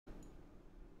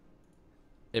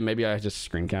maybe I just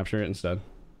screen capture it instead.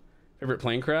 Favorite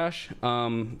plane crash?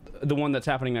 The one that's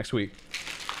happening next week.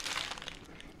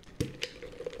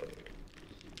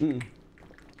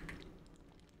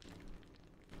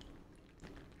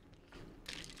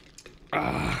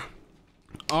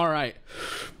 All right.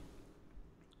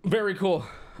 Very cool.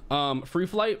 Free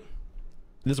flight.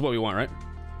 This is what we want, right?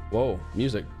 Whoa,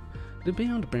 music. So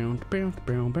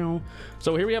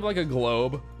here we have like a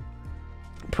globe.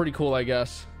 Pretty cool, I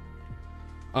guess.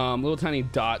 Little tiny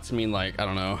dots mean like, I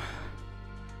don't know,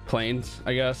 planes,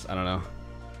 I guess. I don't know.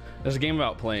 There's a game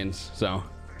about planes, so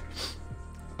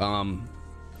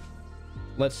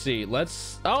let's see.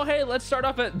 Oh hey, let's start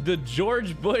off at the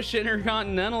George Bush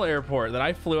Intercontinental Airport that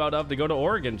I flew out of to go to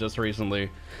Oregon just recently.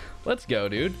 Let's go,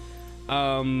 dude.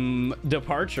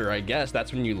 Departure, I guess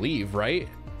that's when you leave, right?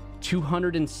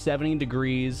 270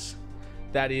 degrees.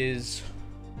 That is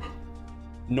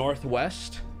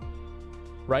northwest,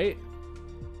 right?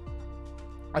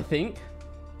 I think.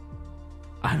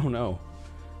 I don't know.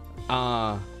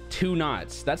 2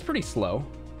 knots. That's pretty slow,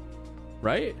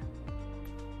 right?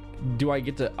 Do I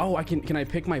get to... Oh, can I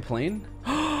pick my plane?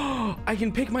 I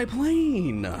can pick my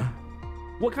plane.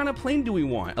 What kind of plane do we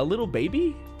want? A little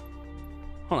baby?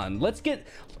 Hold on. Let's get...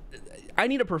 I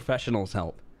need a professional's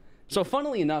help. So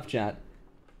funnily enough, chat,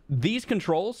 these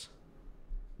controls,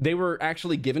 they were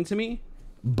actually given to me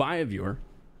by a viewer.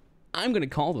 I'm going to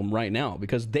call them right now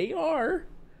because they are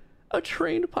a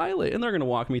trained pilot and they're going to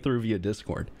walk me through via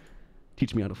Discord.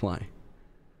 Teach me how to fly.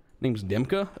 Name's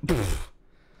Dimka.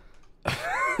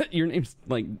 Your name's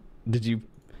like, do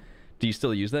you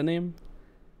still use that name?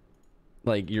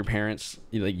 Like your parents,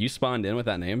 like you spawned in with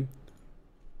that name?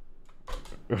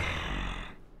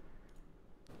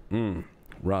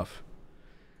 Rough.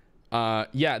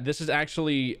 Yeah, this is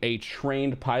actually a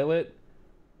trained pilot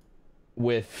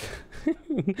with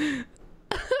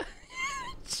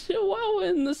Chihuahua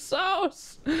in the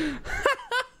sauce.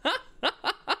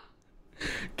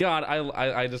 God,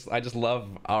 I just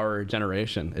love our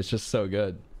generation. It's just so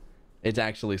good. It's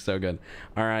actually so good.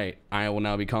 All right, I will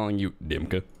now be calling you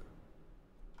Dimka.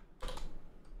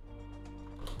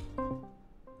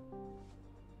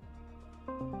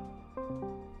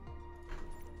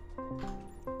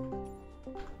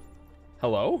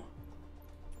 Hello?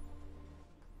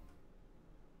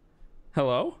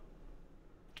 Hello?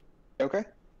 Okay.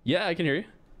 Yeah, I can hear you.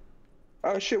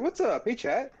 Oh shit, what's up? Hey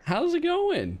chat. How's it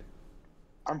going?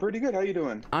 I'm pretty good. How you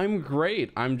doing? I'm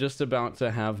great. I'm just about to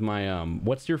have my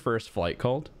what's your first flight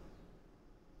called?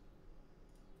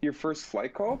 Your first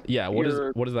flight called? Yeah, what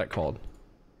is that called?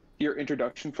 Your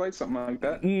introduction flight, something like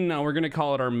that? No, we're gonna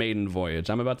call it our maiden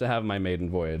voyage. I'm about to have my maiden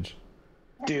voyage.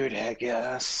 Dude, heck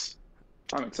yes.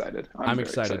 I'm excited. I'm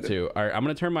excited too. All right, I'm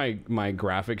gonna turn my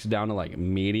graphics down to like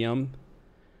medium.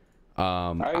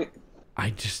 I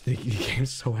just think the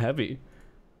game's so heavy.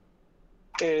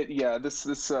 Yeah,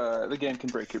 the game can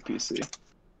break your PC.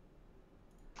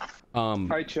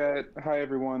 Hi chat. Hi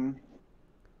everyone.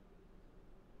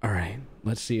 All right,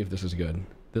 let's see if this is good.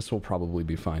 This will probably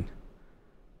be fine.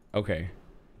 Okay,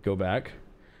 go back.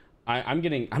 I'm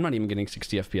not even getting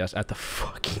 60 FPS at the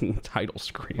fucking title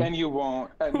screen. And you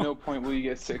won't. At no point will you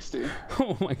get 60.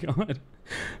 Oh my god.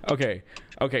 Okay,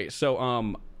 so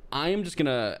I'm just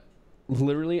gonna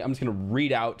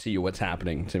read out to you what's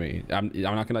happening to me. I'm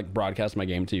not gonna like broadcast my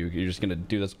game to you. You're just gonna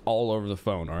do this all over the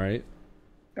phone, all right?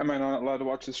 Am I not allowed to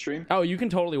watch the stream? Oh, you can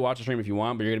totally watch the stream if you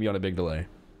want, but you're gonna be on a big delay.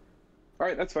 All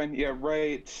right, that's fine. Yeah,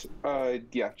 right.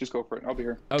 Yeah, just go for it. I'll be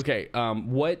here. Okay.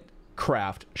 What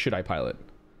craft should I pilot?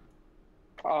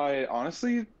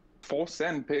 Honestly, full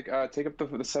send. Take up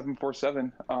the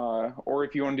 747. Or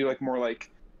if you want to do like more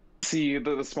like see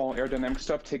the small aerodynamic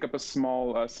stuff, take up a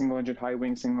small single engine high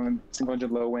wing, single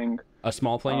engine low wing. A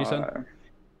small plane, you said?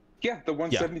 Yeah, the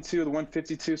 172, the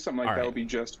 152, something like that will be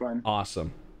just fine.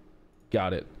 Awesome.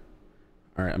 Got it.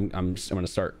 All right, I'm gonna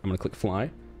start. I'm gonna click fly.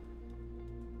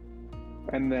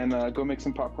 And then go make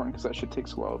some popcorn because that shit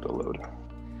takes a while to load.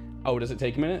 Oh, does it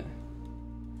take a minute?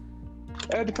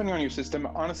 Depending on your system.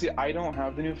 Honestly, I don't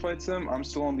have the new flight sim. I'm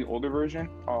still on the older version.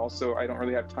 Also, I don't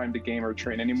really have time to game or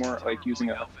train anymore, like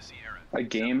using a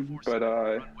game. But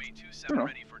I don't know.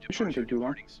 It shouldn't take too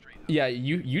long. Yeah,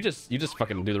 you just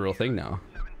fucking do the real thing now.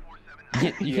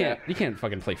 You can't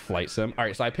fucking play flight sim. All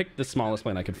right, so I picked the smallest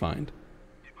plane I could find.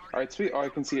 All right, sweet. Oh, I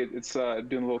can see it. It's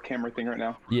doing a little camera thing right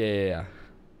now. Yeah.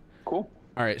 Cool.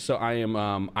 All right, so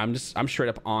I'm straight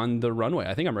up on the runway.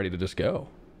 I think I'm ready to just go.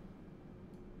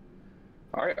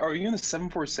 All right, are you in the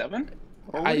 747?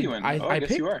 Or what are you in? I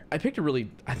guess you are. I picked a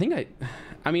really. I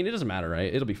mean, it doesn't matter,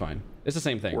 right? It'll be fine. It's the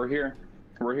same thing. We're here.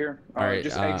 All right,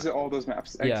 just exit all those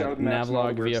maps. Exit out the maps.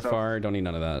 Navlog, VFR. Don't need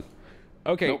none of that.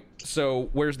 Okay, Nope. so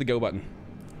where's the go button?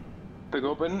 The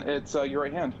go button, it's your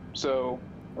right hand. So,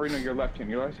 or no, your left hand.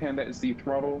 Your left hand, that is the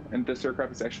throttle, and this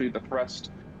aircraft is actually the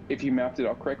thrust. If you mapped it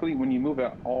out correctly, when you move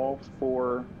out, all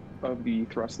 4 of the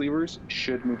thrust levers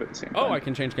should move at the same time. Oh, I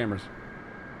can change cameras.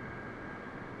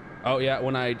 Oh yeah,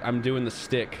 when I'm doing the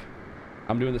stick.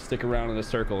 I'm doing the stick around in a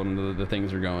circle and the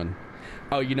things are going.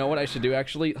 Oh, you know what I should do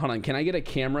actually? Hold on, can I get a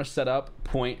camera set up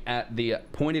pointed at the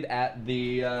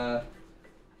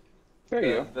there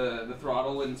you go. The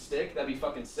throttle and stick? That'd be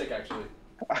fucking sick actually.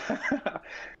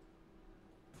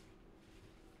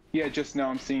 Yeah, just now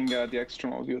I'm seeing the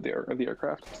external view of the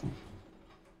aircraft.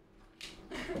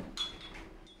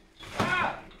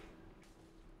 Ah!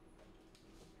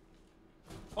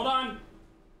 Hold on.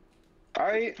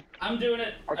 I'm doing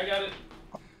it. I got it.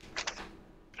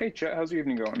 Hey chat, how's your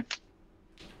evening going?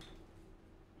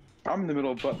 I'm in the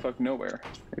middle of buttfuck nowhere,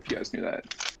 if you guys knew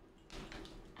that.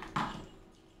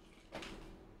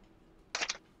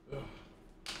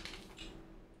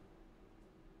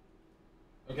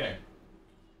 Okay.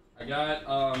 I got,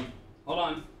 hold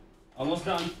on. Almost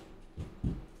done.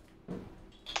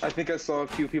 I think I saw a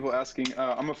few people asking,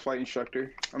 I'm a flight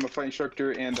instructor. I'm a flight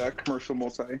instructor and a commercial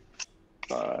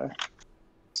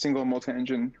single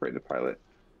multi-engine rated pilot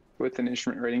with an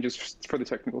instrument rating just for the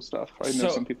technical stuff. I know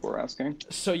some people were asking.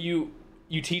 So you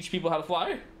teach people how to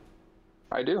fly?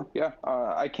 I do, yeah.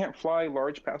 I can't fly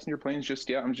large passenger planes just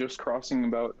yet. I'm just crossing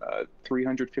about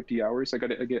 350 hours. I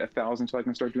gotta get 1,000 so I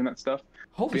can start doing that stuff.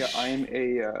 Holy shit.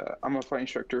 I'm a flight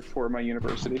instructor for my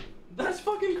university. That's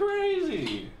fucking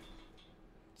crazy.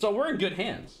 So we're in good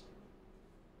hands.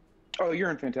 Oh, you're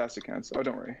in fantastic hands. Oh,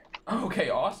 don't worry. Okay,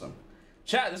 awesome.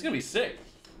 Chat, this is gonna be sick.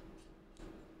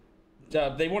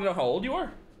 They want to know how old you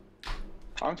are?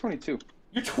 I'm 22.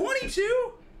 You're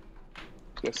 22?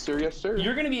 Yes, sir. Yes, sir.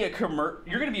 You're gonna be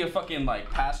a fucking like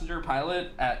passenger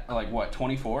pilot at like what,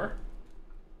 24?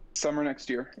 Summer next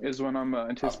year is when I'm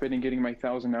anticipating getting my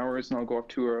 1,000 hours, and I'll go up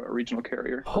to a regional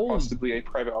carrier, or possibly a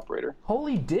private operator.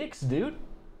 Holy dicks, dude.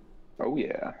 Oh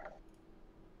yeah.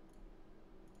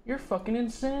 You're fucking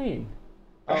insane.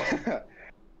 Oh,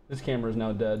 this camera is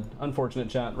now dead. Unfortunate,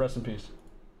 chat. Rest in peace.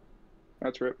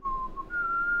 That's rip.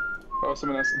 Oh,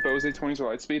 someone asked, Bose A20s or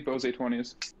Lightspeed? Bose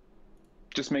A20s.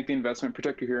 Just make the investment,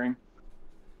 protect your hearing.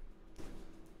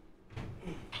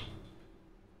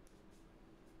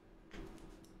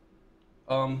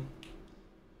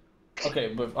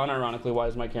 Okay, but unironically, why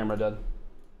is my camera dead?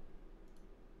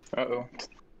 Uh-oh.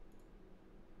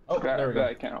 Oh, there we go. That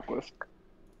I can't help with.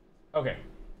 Okay.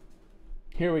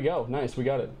 Here we go. Nice, we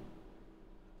got it.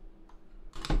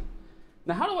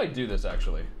 Now, how do I do this,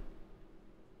 actually?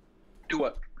 Do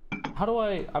what? How do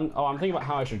I'm thinking about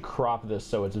how I should crop this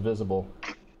so it's visible.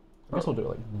 I guess we'll do it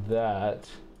like that.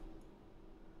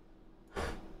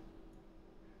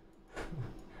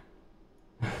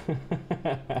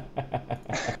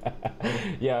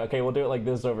 Yeah, okay, we'll do it like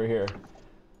this over here.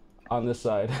 On this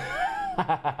side.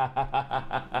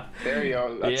 There you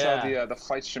go. That's how the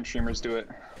flight sim streamers do it.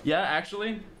 Yeah,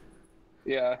 actually?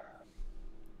 Yeah.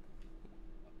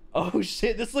 Oh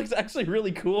shit, this looks actually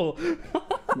really cool.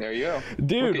 There you go.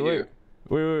 Dude,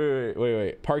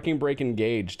 wait. Parking brake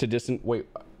engaged to distant. Wait,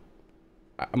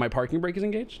 my parking brake is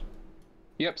engaged?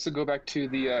 Yep, so go back to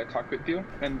the cockpit view,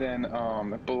 and then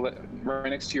right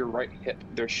next to your right hip,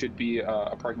 there should be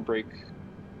a parking brake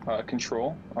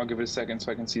control. I'll give it a second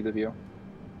so I can see the view.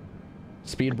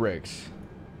 Speed brakes.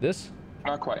 This?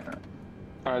 Not quite.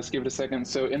 Let's give it a second.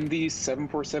 So in the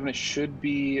 747, it should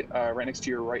be right next to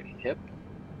your right hip.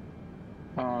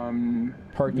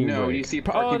 Parking no, brake. You see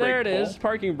parking brake. Oh, there it pull. is.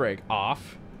 Parking brake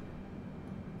off.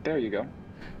 There you go.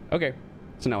 Okay.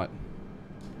 So now what?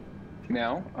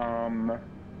 Now,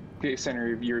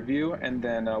 center your view, and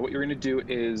then what you're going to do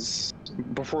is,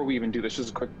 before we even do this,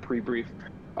 just a quick pre-brief.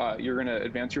 You're going to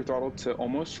advance your throttle to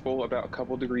almost full, about a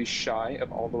couple degrees shy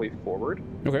of all the way forward.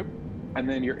 Okay. And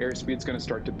then your airspeed's going to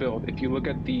start to build. If you look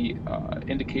at the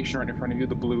indication right in front of you,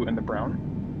 the blue and the brown.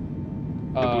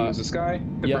 The blue is the sky,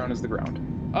 the brown is the ground.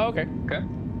 Oh, okay. Okay.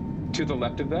 To the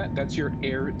left of that, that's your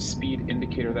airspeed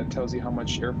indicator that tells you how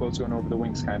much airflow's going over the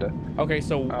wings, kind of. Okay,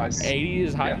 so 80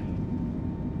 is high? Yeah.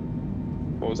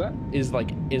 What was that? Is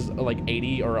like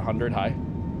 80 or 100 high?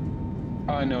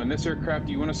 No, in this aircraft,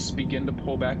 you want to begin to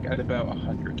pull back at about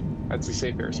 100. That's the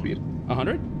safe airspeed.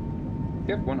 100?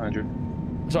 Yep, 100.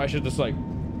 So I should just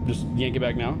yank it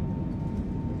back now?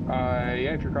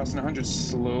 Yeah, if you're crossing 100,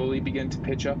 slowly begin to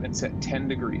pitch up and set 10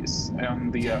 degrees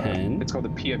on the, 10? It's called the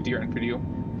PFD right in video.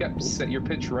 Yep, set your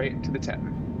pitch right to the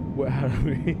 10. Well, how do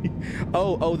we...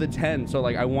 Oh, the 10. So,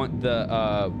 like, I want the,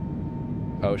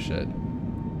 oh, shit.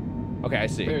 Okay, I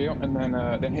see. There you go. And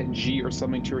then hit G or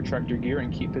something to retract your gear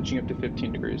and keep pitching up to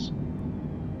 15 degrees.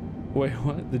 Wait,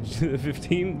 what? The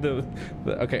 15?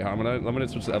 Okay, I'm gonna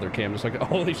switch to the other cam. Just like,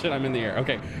 holy shit, I'm in the air.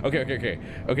 Okay. Okay,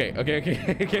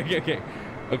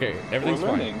 everything's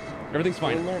fine. Everything's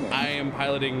fine. I am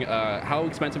piloting. How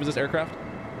expensive is this aircraft?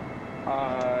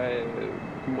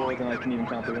 More than I can even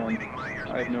comprehend.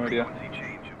 I have no idea.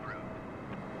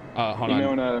 Hold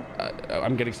on.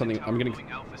 I'm getting something. I'm getting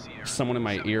someone in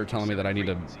my ear telling me that I need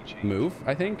to move,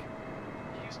 I think.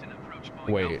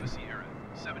 Wait.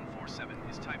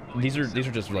 These are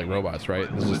just like robots,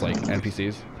 right? This is just like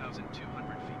NPCs.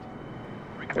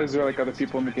 Is there like other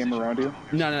people in the game around you?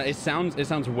 No, it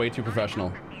sounds way too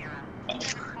professional.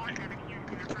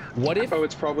 What if? Oh,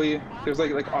 it's probably there's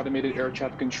like automated air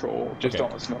traffic control. Just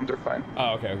don't listen to them; they're fine.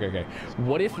 Oh, okay.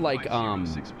 What if like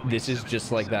this is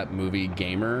just like that movie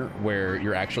Gamer where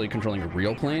you're actually controlling a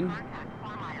real plane?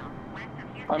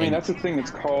 I mean, that's the thing.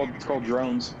 It's called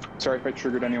drones. Sorry if I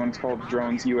triggered anyone. It's called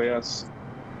drones, UAS.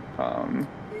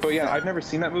 But yeah, I've never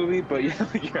seen that movie. But yeah,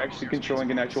 you're actually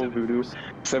controlling an actual Voodoo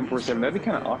 747. That'd be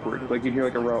kind of awkward. Like you'd hear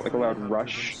like a loud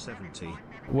rush.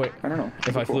 Wait, I don't know.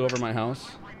 If I flew over my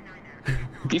house.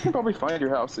 You can probably find your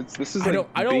house. This is. I don't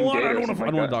want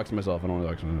to dox myself. I don't want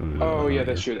to dox myself. Oh yeah,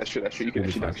 that's true. You can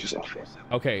actually dox yourself.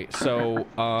 Okay, so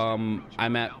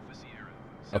I'm at.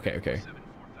 Okay.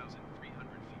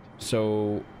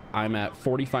 So I'm at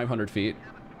 4,500 feet.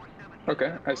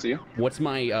 Okay, I see you. What's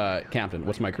my captain?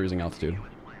 What's my cruising altitude?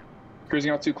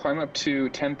 Cruising altitude, climb up to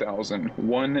 10,000.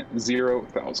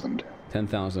 10,000.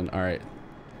 10,000. All right.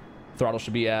 Throttle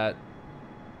should be at.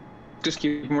 Just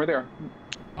keep them where they are.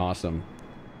 Awesome.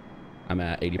 I'm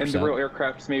at 80%. And the real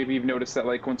aircrafts, maybe you've noticed that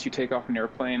like once you take off an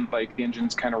airplane, like the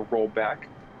engines kind of roll back.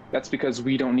 That's because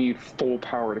we don't need full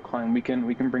power to climb. We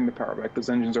can bring the power back. Those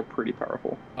engines are pretty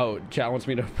powerful. Oh, chat wants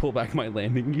me to pull back my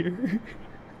landing gear.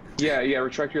 Yeah,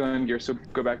 retract your landing gear. So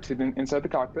go back to inside the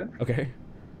cockpit. Okay.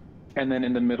 And then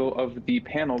in the middle of the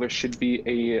panel, there should be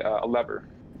a lever.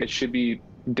 It should be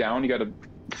down. You got to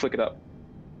flick it up.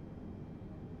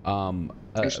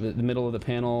 The middle of the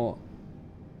panel.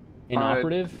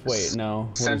 Inoperative? Wait, no.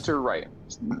 Center right.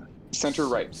 Center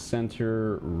right.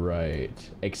 Center right.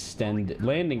 Extend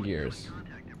landing gears.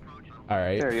 All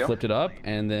right. There you Flipped it up,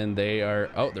 and then they are.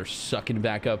 Oh, they're sucking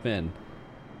back up in.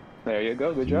 There you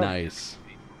go. Good job. Nice.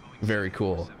 Very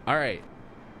cool. All right.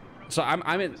 So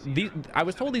I'm in these. I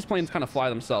was told these planes kind of fly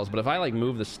themselves, but if I like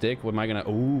move the stick, what am I gonna?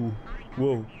 Ooh.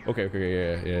 Whoa. Okay.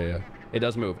 Yeah. It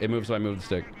does move. It moves if I move the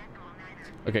stick.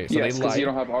 Okay. So yes, they lied. because you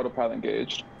don't have autopilot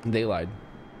engaged. They lied.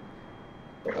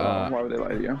 Why would they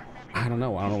lie to you? I don't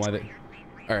know. I don't know why they.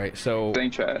 All right, so.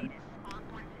 Thank Chad.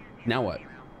 Now what?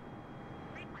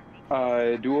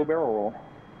 Dual barrel roll.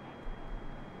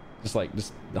 Just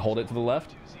hold it to the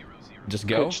left. Just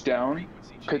go. Pitch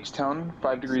down,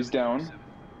 5 degrees down,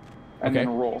 and then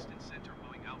roll.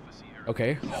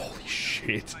 Okay. Holy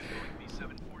shit.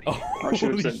 Oh, I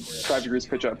should have said 5 degrees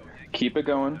pitch up. Keep it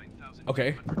going.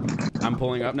 Okay. I'm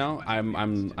pulling up now.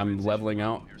 I'm leveling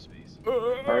out.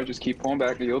 All right, just keep pulling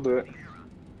back. You'll do it.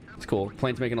 It's cool.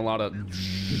 Plane's making a lot of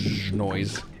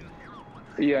noise.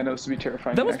 Yeah, no, this would be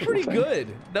terrifying. That was pretty good.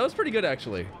 That was pretty good,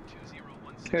 actually.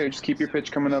 Okay, just keep your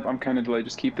pitch coming up. I'm kind of delayed.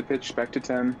 Just keep the pitch back to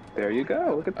 10. There you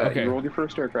go. Look at that. Okay. You rolled your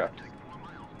first aircraft.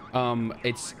 I'm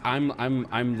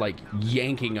like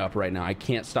yanking up right now. I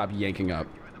can't stop yanking up.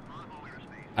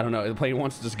 I don't know. The plane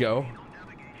wants to just go.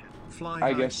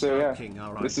 I guess so.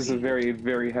 Yeah. This is a very,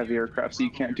 very heavy aircraft, so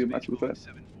you can't do much with it.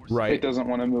 Right. It doesn't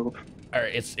want to move. All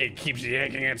right. It keeps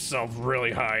yanking itself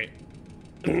really high.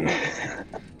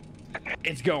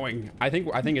 It's going. I think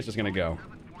it's just gonna go.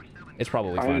 It's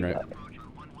probably fine, right?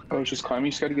 Oh, it's just climbing.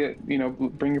 You just gotta get,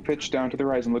 bring your pitch down to the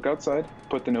horizon. Look outside.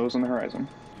 Put the nose on the horizon.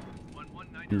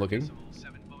 I'm looking.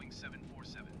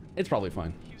 It's probably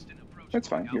fine. It's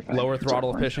fine. You're fine. Lower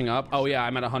throttle, pitching up. Oh yeah,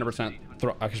 I'm at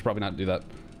 100%. I should probably not do that.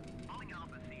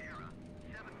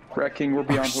 Rat King, we're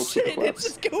beyond hope. Shit, it's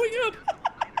just going up.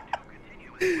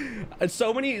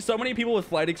 So many people with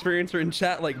flight experience are in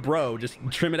chat like, bro, just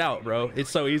trim it out, bro. It's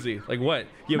so easy. Like, what?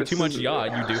 You have too much yaw,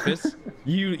 you doofus.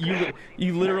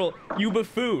 You literal, you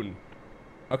buffoon.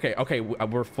 Okay,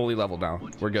 we're fully leveled now.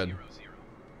 We're good.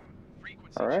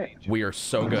 All right. We are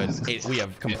so good. We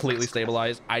have completely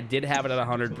stabilized. I did have it at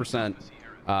 100%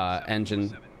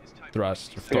 engine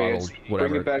thrust, throttle, whatever.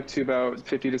 Bring it back to about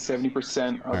 50 to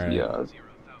 70%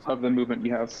 of the movement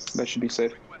you have. That should be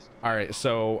safe. All right,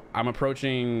 so I'm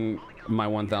approaching my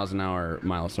 1,000 hour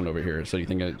milestone over here. So you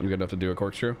think I'm good enough to do a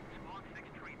corkscrew?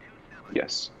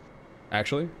 Yes.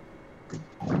 Actually?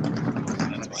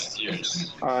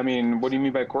 I mean, what do you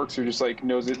mean by corkscrew? Just like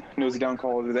nose it down,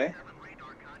 call it a day?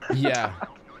 Yeah,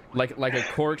 like a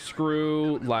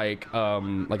corkscrew, like a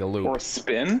loop. Or a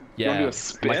spin? Yeah, you want to do a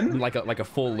spin? like a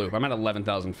full loop. I'm at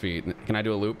 11,000 feet. Can I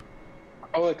do a loop?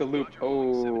 Oh, like a loop.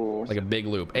 Oh, like a big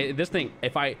loop. This thing,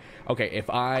 if I probably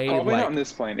like, not on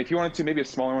this plane. If you wanted to, maybe a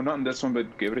smaller one, not on this one,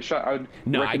 but give it a shot. I would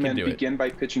recommend begin by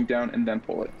pitching down and then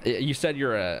pull it. You said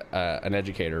you're an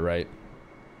educator, right?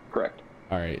 Correct.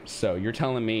 All right, so you're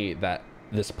telling me that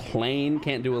this plane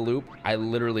can't do a loop? I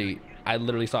literally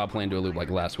saw a plane do a loop like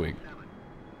last week.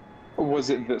 Was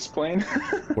it this plane?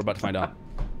 We're about to find out.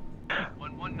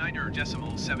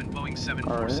 119.7 Boeing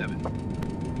 747.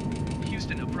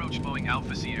 Houston approach Boeing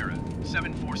Alpha Sierra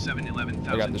 747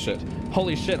 11,000. I got the shit.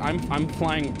 Holy shit! I'm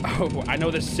flying. Oh, I know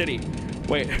this city.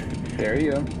 Wait. There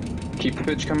you go. Keep the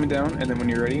pitch coming down, and then when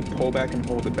you're ready, pull back and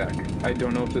hold it back. I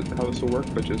don't know how this will work,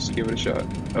 but just give it a shot.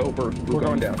 Oh, we're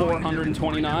going down.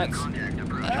 420 knots.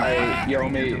 Y'all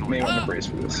may want to brace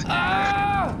for this.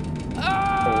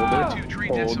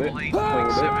 Hold it.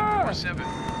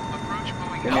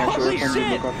 And holy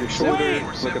shit! Look off your shoulder, Wait.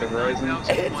 look at the horizon.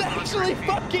 It's actually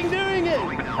fucking doing it!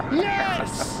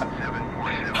 Yes!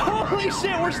 Holy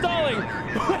shit, we're stalling!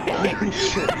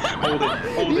 Hold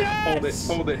it. Yes!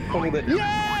 Hold it.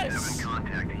 Yes! Oh,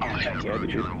 heck yeah,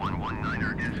 dude.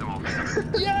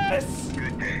 Yes!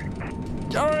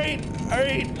 Alright.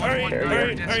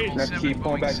 Now keep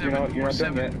pulling back, you're not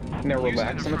done yet. Now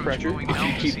relax on the pressure. If you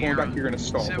keep pulling back, you're gonna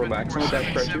stall. Relax on the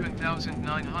back pressure.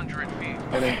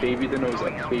 And then baby the nose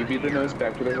up. Baby the nose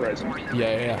back to the horizon.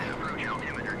 Yeah.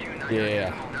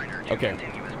 Okay.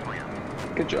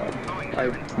 Good job.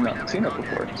 I've not seen that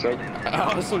before, so.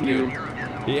 Awesome, dude.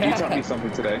 Yeah. You taught me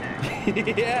something today.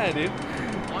 Yeah, dude.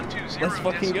 Let's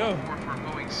fucking go.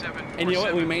 And you know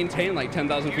what? We maintained like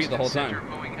 10,000 feet the whole time.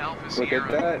 Look at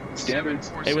that.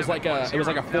 Standards. It was like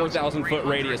a 4,000 foot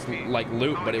radius like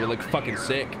loop, but it would look fucking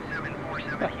sick.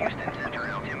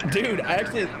 Dude,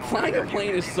 flying a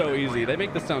plane is so easy. They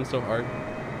make this sound so hard.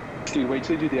 Dude, wait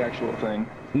till you do the actual thing.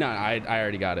 No, I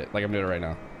already got it. Like I'm doing it right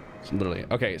now. It's literally.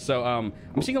 Okay, so I'm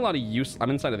seeing a lot of I'm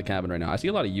inside of the cabin right now. I see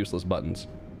a lot of useless buttons.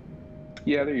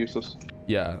 Yeah, they're useless.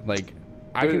 Yeah, like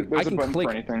I can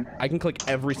click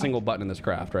every single button in this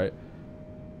craft, right?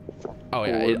 Oh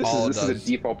yeah, this is a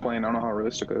default plane. I don't know how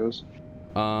realistic it is.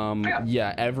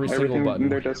 Yeah, every single Everything button.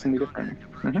 there does something different.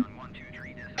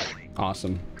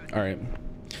 Awesome. All right.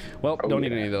 Well, don't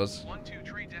need any of those.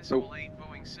 Nope.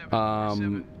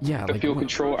 Yeah. The fuel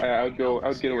control. I would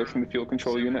get away from the fuel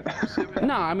control unit.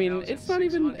 No, I mean it's not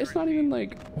even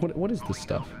like what is this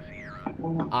stuff?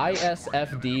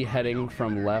 ISFD heading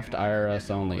from left,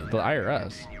 IRS only. The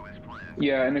IRS.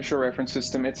 Yeah, initial reference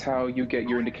system. It's how you get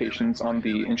your indications on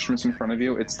the instruments in front of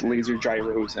you. It's laser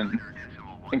gyros and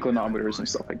inclinometers and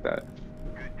stuff like that.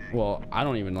 Well, I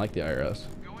don't even like the IRS.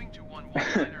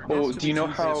 Well, do you know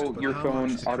how your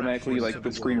phone automatically, like,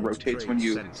 the screen rotates when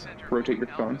you rotate your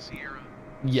phone?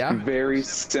 Yeah. Very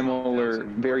similar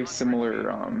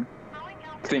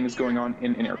things going on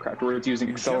in aircraft, where it's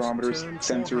using accelerometers,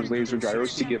 sensors, laser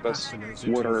gyros to give us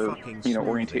what our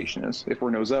orientation is. If we're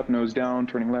nose up, nose down,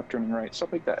 turning left, turning right,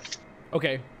 stuff like that.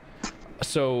 Okay.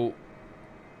 So,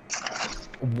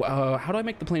 how do I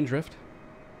make the plane drift?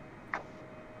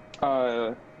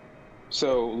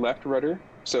 So left rudder.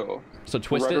 So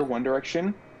twist rudder it one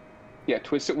direction. Yeah,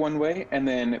 twist it one way and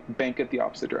then bank it the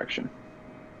opposite direction.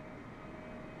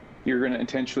 You're gonna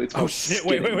intentionally. Oh shit!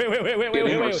 Wait!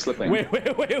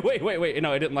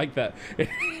 No, I didn't like that.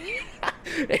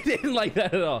 It didn't like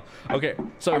that at all. Okay,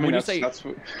 so when you say,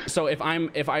 so if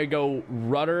I go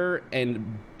rudder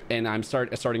and I'm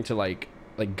starting to like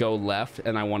go left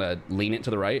and I want to lean it to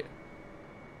the right,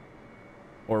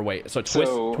 or wait, so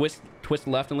twist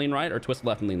left and lean right, or twist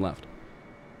left and lean left?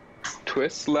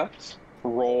 Twist left,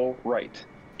 roll right.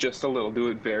 Just a little. Do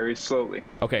it very slowly.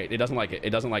 Okay, it doesn't like it.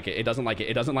 It doesn't like it. It doesn't like it.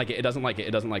 It doesn't like it. It doesn't like it.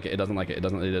 It doesn't like it. It doesn't like it. It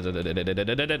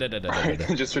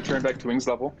doesn't. Just return back to wings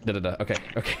level. Okay.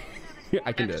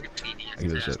 I can do it. I can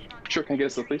do this shit. Sure. Can I get a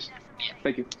slip, please?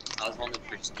 Thank you.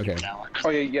 Okay. Oh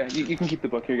yeah. You can keep the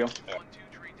book. Here you go.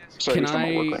 Sorry, can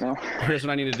I? Work right now. Here's what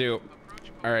I need to do.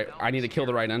 All right. I need to kill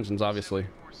the right engines, obviously.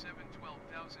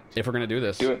 If we're gonna do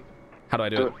this. Do it. How do I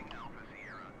do it?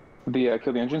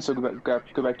 Kill the engine, so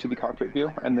go back to the cockpit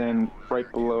view, and then right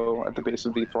below at the base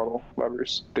of the throttle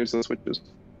levers, there's the switches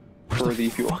for the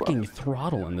fuel fucking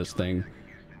throttle in this thing.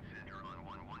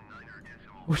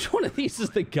 Which one of these is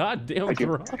the goddamn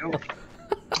throttle?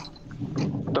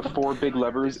 The 4 big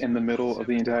levers in the middle of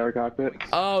the entire cockpit.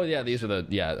 Oh yeah, these are the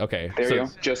okay. There you go.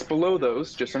 Just below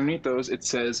those, just underneath those, it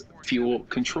says fuel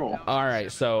control. All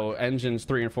right, so engines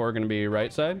 3 and 4 are going to be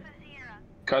right side.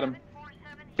 Cut them.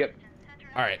 Yep.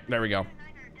 All right, there we go.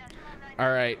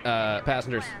 All right,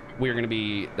 passengers, we're gonna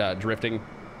be drifting.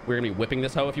 We're gonna be whipping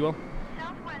this hoe, if you will.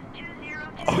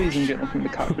 Ladies and gentlemen from the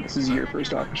cockpit, this is your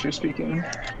first officer speaking.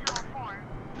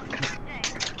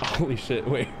 Holy shit!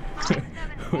 Wait.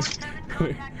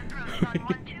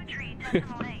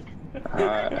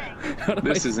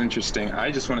 This is interesting. I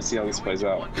just want to see how this plays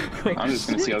out. I'm just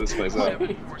going to see how this plays out.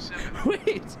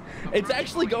 Wait, it's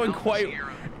actually going quite.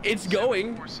 It's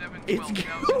going. It's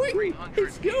going.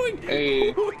 It's going.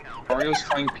 Hey, Mario's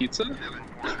flying pizza?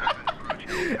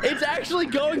 It's actually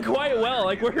going quite well.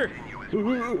 Like we're.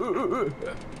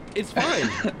 It's fine.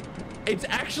 It's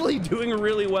actually doing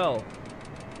really well.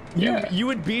 You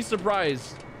would be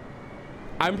surprised.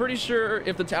 I'm pretty sure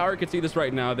if the tower could see this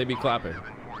right now, they'd be clapping.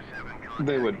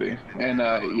 They would be, and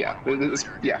yeah,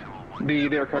 the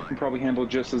aircraft can probably handle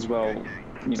just as well,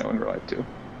 you know, in real life too.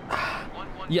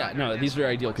 Yeah, no, these are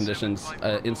ideal conditions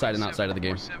inside and outside of the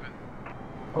game.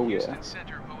 Oh yeah,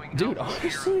 dude,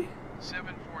 honestly.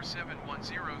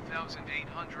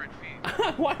 74710,800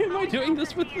 feet. Why am I doing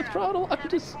this with the throttle? I'm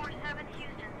just.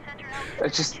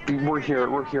 It's just we're here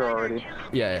already.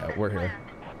 Yeah, we're here.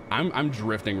 I'm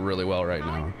drifting really well right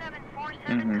now.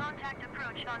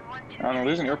 I don't know,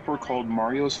 there's an airport called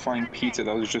Mario's Flying Pizza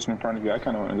that was just in front of you. I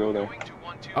kind of want to go there.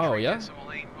 Oh, yeah?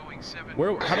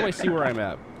 Where? How do I see where I'm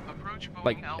at?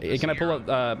 Like, can I pull up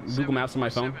Google Maps on my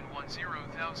phone?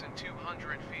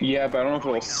 Yeah, but I don't know if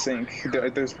it'll sync.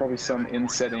 There's probably some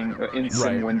in-sim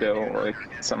window or like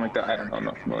something like that. I don't know, I'm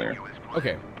not familiar.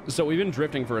 Okay, so we've been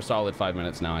drifting for a solid 5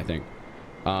 minutes now, I think.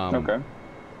 Okay,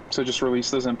 so just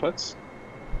release those inputs.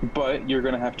 But you're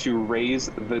gonna have to raise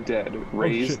the dead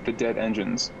the dead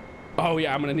engines. Oh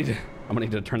yeah, I'm gonna need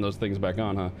to turn those things back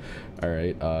on, huh? All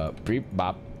right, beep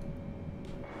bop.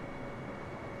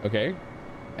 Okay,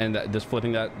 and just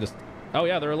flipping that. Just oh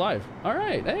yeah, they're alive. All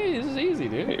right, hey, this is easy,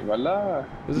 dude. Hey, voila!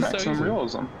 This is Maximum so easy.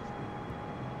 realism.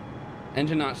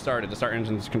 Engine not started. To start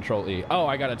engines, Control E. Oh,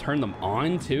 I gotta turn them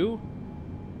on too.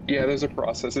 Yeah, there's a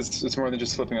process. It's more than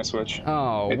just flipping a switch.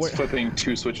 Oh, it's flipping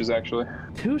 2 switches actually.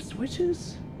 2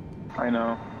 switches? I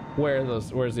know. Where are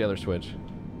those? Where's the other switch?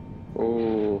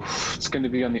 Oh, it's going to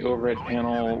be on the overhead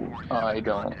panel. I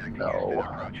don't know.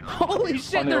 Holy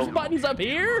shit! There's buttons up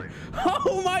here.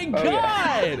 Oh my god!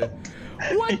 Yeah.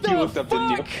 What the You looked fuck?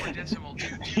 up, didn't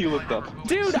you? You looked up.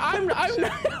 Dude, I'm not.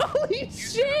 Holy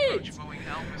shit!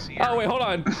 Oh wait, hold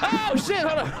on. Oh shit!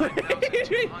 Hold on.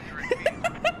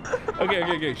 Okay.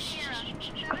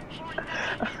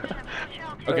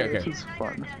 Okay. This is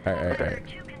fun. All right.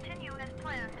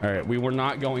 All right, we were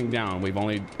not going down.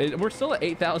 We're still at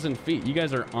 8,000 feet. You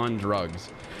guys are on drugs.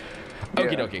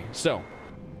 Okie dokie. So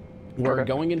we're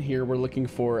going in here. We're looking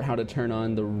for how to turn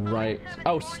on the right.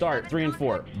 Oh, start 3 and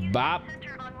 4. Bop,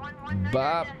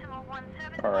 bop.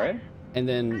 All right. And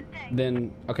then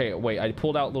okay, wait. I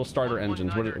pulled out little starter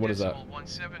engines. What is that?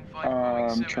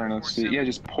 I'm trying to see. Yeah,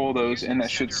 just pull those, and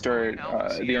that should start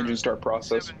the engine start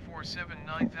process.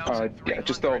 Yeah,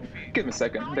 just give them a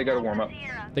second. They gotta warm up.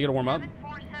 They gotta warm up.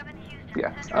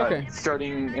 Yeah. Okay.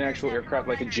 Starting an actual aircraft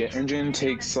like a jet engine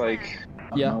takes like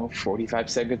I don't know, 45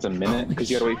 seconds, a minute, because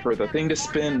you gotta wait for the thing to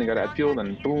spin. They gotta add fuel,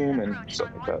 and boom, and stuff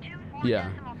like that. Yeah.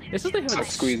 It says they haven't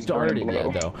started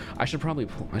yet, though. I should probably.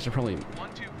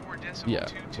 Yeah,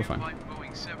 we're fine.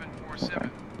 Okay.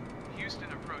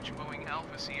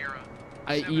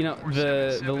 You know,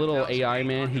 the little AI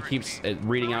man, he keeps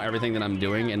reading out everything that I'm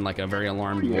doing in like a very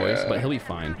alarmed voice, but he'll be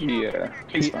fine. Yeah,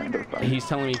 he's fine. They're fine. He's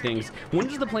telling me things. When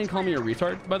does the plane call me a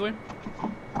retard, by the way?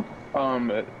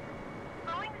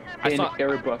 In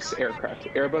Airbus aircraft,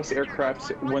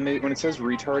 when it says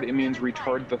retard, it means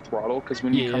retard the throttle, because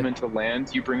when you come into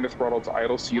land, you bring the throttle to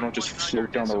idle, so you don't just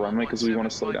float down the runway, because we want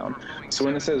to slow down. So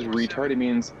when it says retard, it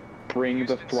means bring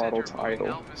the throttle to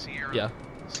idle. Yeah.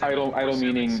 Idle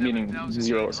meaning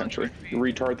 0 essentially.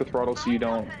 Retard the throttle so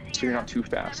you're not too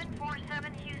fast.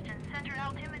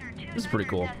 This is pretty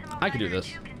cool. I could do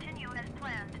this.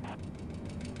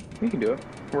 We can do it.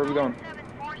 Where are we going?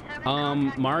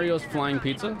 Mario's Flying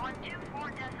Pizza.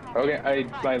 Okay, I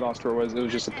lost where it was. It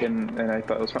was just a pin, and I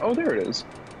thought it was fine. Oh, there it is.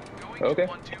 Okay.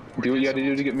 Do what you got to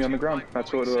do to get me on the ground.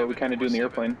 That's what we kind of do in the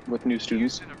airplane with new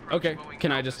students. Okay.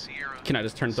 Can I just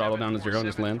turn throttle down to 0 and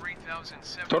just land?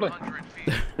 Totally.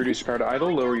 Reduce power to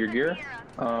idle, lower your gear,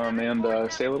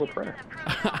 and say a little prayer.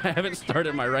 I haven't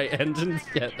started my right engines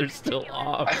yet. They're still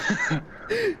off.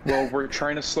 Well, we're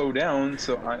trying to slow down,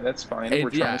 so that's fine.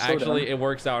 We're trying to slow down. It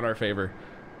works out in our favor.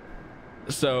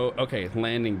 So okay,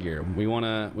 landing gear. We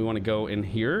wanna go in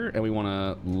here, and we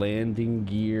wanna landing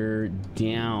gear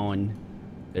down.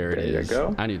 There it is. There you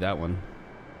go. I knew that one.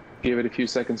 Give it a few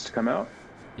seconds to come out.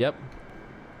 Yep.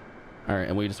 All right,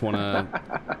 and we just wanna.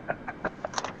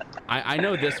 I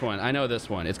know this one. I know this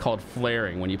one. It's called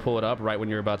flaring. When you pull it up right when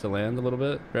you're about to land a little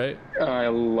bit, right? I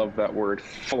love that word,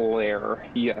 flare.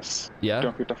 Yes. Yeah.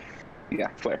 Don't forget to, yeah,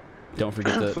 flare. Don't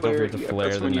forget to flare, flare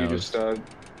that's the when nose.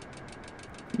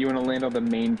 You want to land on the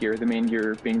main gear. The main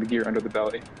gear being the gear under the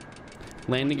belly.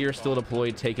 Landing gear still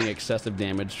deployed, taking excessive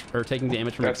damage or taking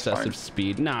damage from That's excessive fine.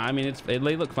 speed. Nah, I mean they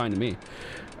look fine to me.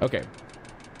 Okay.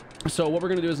 So what we're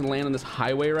gonna do is land on this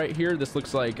highway right here. This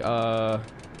looks like oh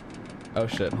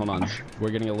shit, hold on.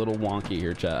 We're getting a little wonky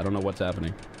here, chat. I don't know what's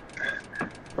happening.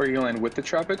 Are you gonna land with the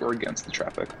traffic or against the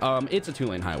traffic? It's a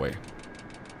 2-lane highway.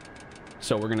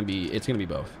 So it's gonna be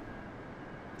both.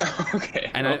 Okay.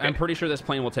 And okay. I'm pretty sure this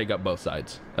plane will take up both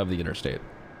sides of the interstate.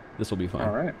 This will be fine.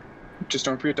 All right. Just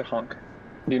don't forget to honk.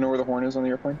 Do you know where the horn is on the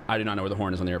airplane? I do not know where the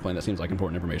horn is on the airplane. That seems like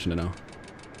important information to know.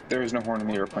 There is no horn on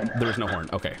the airplane. There is no horn.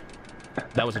 Okay.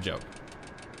 That was a joke.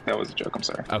 That was a joke. I'm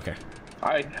sorry. Okay.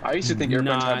 I used to think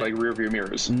airplanes had like rear view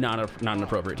mirrors. Not an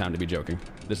appropriate time to be joking.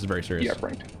 This is very serious. Yeah,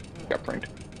 pranked. Got pranked.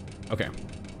 Okay.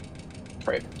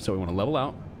 Right. So we want to level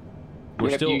out.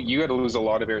 We're still. You got to lose a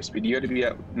lot of airspeed. You got to be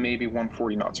at maybe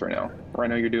 140 knots right now. Right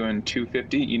now you're doing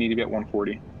 250. You need to be at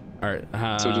 140. All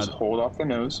right. So just hold off the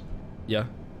nose. Yeah.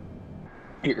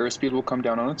 Your airspeed will come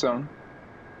down on its own.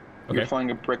 Okay. You're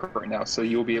flying a brick right now, so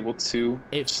you'll be able to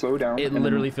slow down. It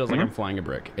literally feels like I'm flying a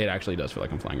brick. It actually does feel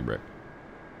like I'm flying a brick.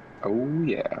 Oh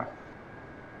yeah.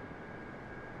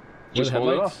 Just hold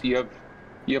it off. You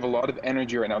have a lot of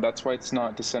energy right now. That's why it's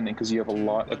not descending, because you have a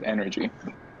lot of energy.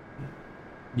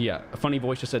 Yeah. A funny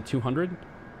voice just said 200.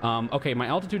 Okay, my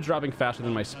altitude's dropping faster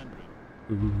than my. Fuck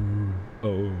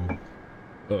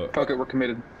it, we're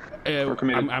committed. We're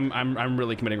committed. I'm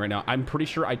really committing right now. I'm pretty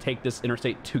sure I take this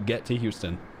interstate to get to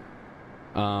Houston.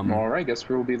 All right, guess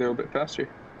we'll be there a bit faster.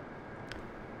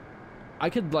 I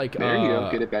could like. There you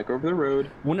go. Get it back over the road.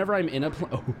 Whenever I'm in a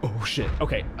oh shit.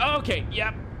 Okay. Okay.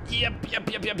 Yep.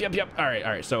 All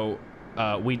right. So,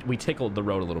 we tickled the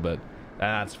road a little bit.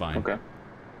 That's fine. Okay.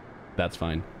 That's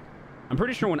fine. I'm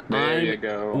pretty sure when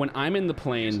I'm in the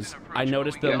planes, I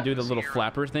noticed them do the little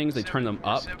flapper things. They turn them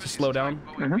up to slow down.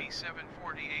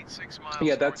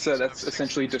 Yeah, that's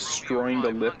essentially destroying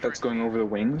the lift that's going over the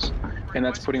wings, and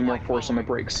that's putting more force on the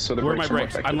brakes. So the Where are my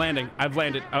brakes? I'm landing. I've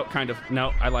landed. Oh, kind of.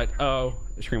 No, I lied. Oh,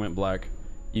 the screen went black.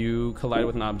 You collided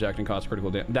with an object and caused critical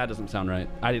damage. That doesn't sound right.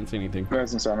 I didn't see anything. That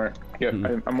doesn't sound right. Yeah,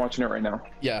 I'm watching it right now.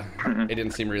 Yeah, it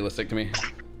didn't seem realistic to me.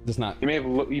 Does not. You may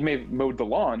have mowed the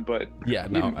lawn, but yeah,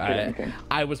 no.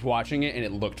 I was watching it and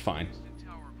it looked fine.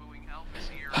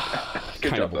 Good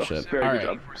kind job, of bullshit. Very all good right,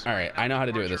 job. all right. I know how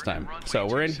to do it this time. So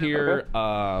we're in here.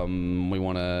 We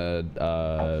want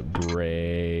to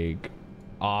break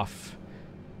off,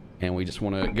 and we just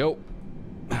want to go.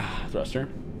 Thruster.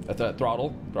 That's a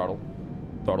throttle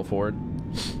forward.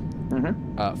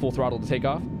 Full throttle to take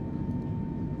off.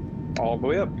 All the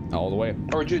way up. All the way.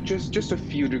 Or just a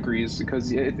few degrees,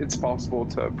 because it's possible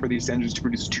for these engines to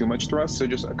produce too much thrust, so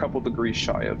just a couple degrees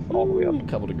shy of all the way up.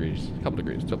 Couple degrees.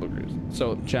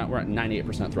 So, chat, we're at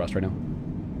 98% thrust right now.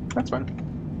 That's fine.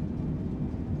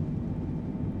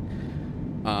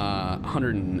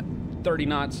 130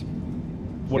 knots.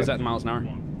 What is that in miles an hour?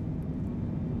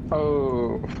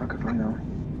 Oh, fuck if I know.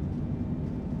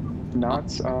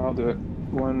 Knots, I'll do it.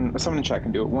 Someone in chat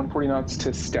can do it. 140 knots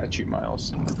to statute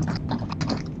miles.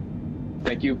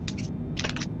 Thank you.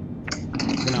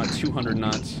 We're now at 200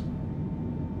 knots.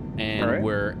 And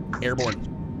we're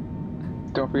airborne.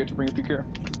 Don't forget to bring up your gear.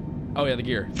 Oh yeah, the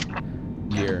gear.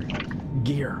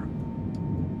 Gear.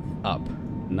 Up.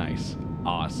 Nice.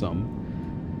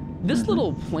 Awesome. This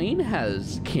little plane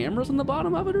has cameras on the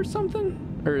bottom of it or something?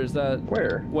 Or is that...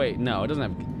 Where? Wait, no, it doesn't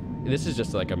have... This is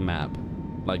just like a map.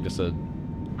 Like just a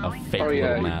fake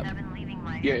little map.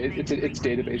 Yeah, it's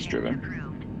database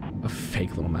driven. A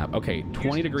fake little map. Okay,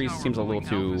 20 degrees seems a little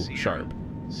too sharp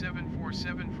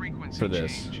for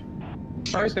this.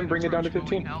 Alright, then bring it down to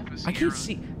 15. I can't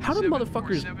see. How do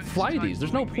motherfuckers fly these?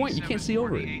 There's no point. You can't see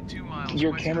over it.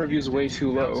 Your camera view is way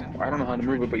too low. I don't know how to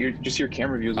move it, but your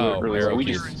camera view is really low.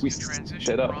 We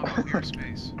set up.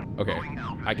 Okay,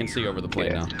 I can see over the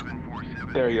plane now.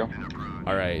 There you go.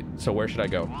 All right, so where should I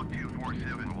go?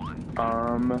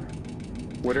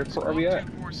 What airport are we at?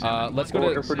 Let's go to.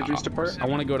 What airport did you just depart? I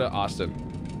want to go to Austin.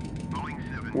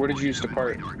 Where did you just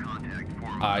depart?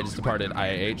 I just departed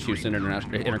IAH, Houston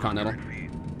Intercontinental.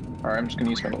 Alright, I'm just gonna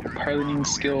use my little piloting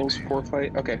skills for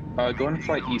flight. Okay, go and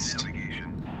fly east.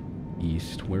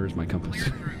 East. Where is my compass?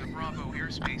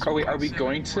 Oh wait, are we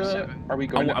going to I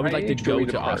would like to go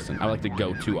to Austin. I would like to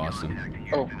go to Austin.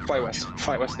 Oh, fly west.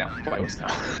 Fly west now. Fly west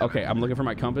now. Okay, I'm looking for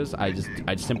my compass. I just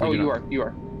simply. Oh, you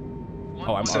are.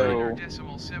 Oh, I'm So, already.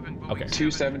 Okay.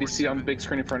 270, see on the big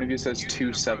screen in front of you says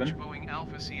 27.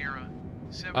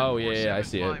 Oh yeah, I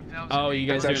see it. Oh, you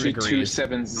guys It's doing actually degrees.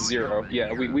 270.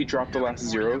 Yeah, we dropped the last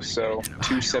 0, so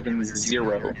 270 is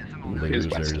west.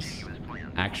 Losers.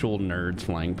 Actual nerds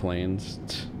flying planes.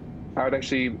 I would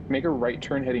actually make a right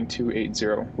turn heading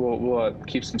 280. We'll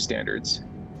keep some standards.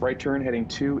 Right turn heading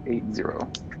 280.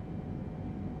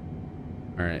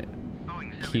 All right.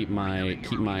 Keep my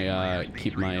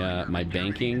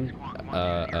banking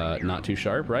not too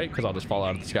sharp, right? Because I'll just fall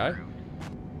out of the sky.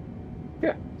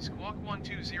 Yeah. Squawk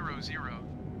 1200.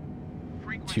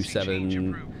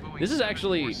 27. This is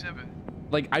actually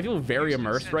like I feel very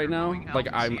immersed right now. Like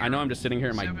I know I'm just sitting here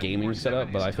in my gaming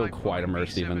setup, but I feel quite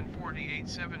immersed even.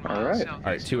 All right. All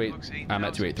right, 28. I'm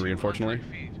at 283, unfortunately.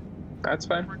 That's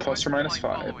fine. Plus or minus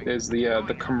 5 is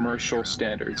the commercial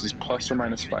standards. Is plus or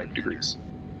minus 5 degrees.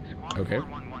 Okay.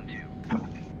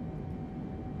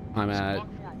 I'm at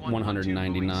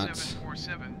 190 knots.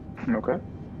 Okay.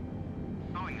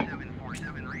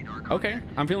 Okay,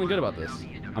 I'm feeling good about this.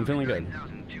 I'm feeling good.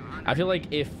 I feel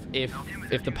like if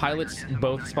the pilots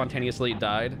both spontaneously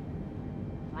died,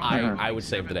 I would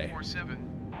save the day.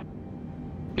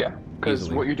 Yeah, because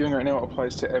Easily. what you're doing right now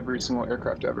applies to every single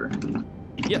aircraft ever.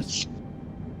 Yes.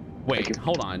 Wait,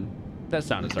 hold on. That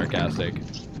sounded sarcastic.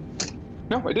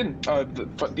 No, I didn't.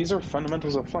 These are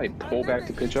fundamentals of flight. Pull back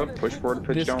to pitch up, push forward to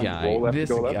pitch This down, guy, roll left this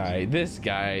to go left. guy, this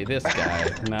guy.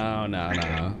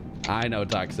 No. I know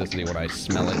toxicity when I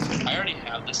smell it. I already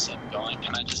have the sim going.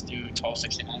 Can I just do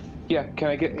 1269? Yeah, can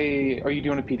I get a... Are you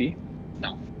doing a PD?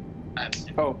 No. I have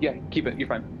to. Oh, yeah, keep it. You're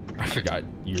fine. I forgot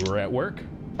you were at work.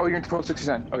 Oh, you're in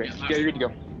 1269. Okay, yeah, you're good to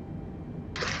go.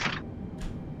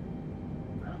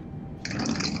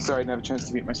 Sorry, I didn't have a chance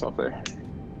to mute myself there.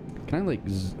 Can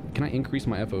I increase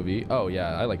my FOV? Oh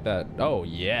yeah, I like that. Oh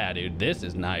yeah, dude, this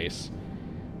is nice.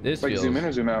 This Like feels... zoom in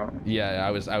or zoom out? Yeah,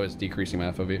 I was decreasing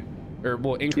my FOV. Or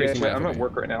well, increasing my FOV. I'm at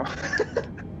work right now.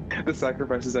 The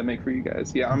sacrifices I make for you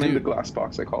guys. Yeah, I'm in the glass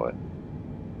box, I call it.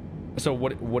 So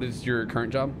what is your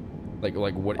current job? Like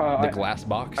what the glass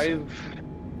box? I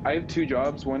have 2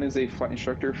 jobs. One is a flight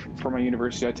instructor for my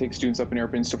university. I take students up in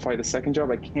airplanes to fly. The second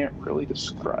job I can't really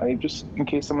describe, just in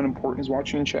case someone important is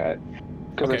watching in chat,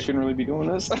 because I shouldn't really be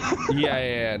doing this.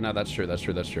 yeah. No, that's true.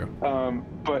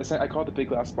 But I call it the big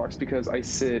glass box because I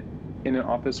sit in an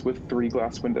office with 3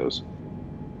 glass windows.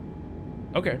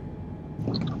 Okay.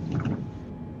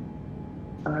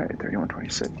 All right,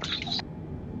 3126.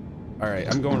 All right,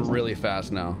 I'm going really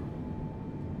fast now.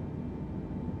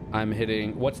 I'm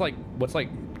hitting what's like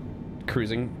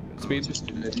cruising speed?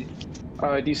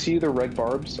 Do you see the red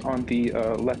barbs on the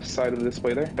left side of the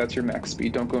display there? That's your max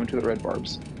speed. Don't go into the red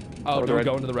barbs. Oh, don't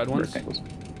go into the red ones? Rectangles.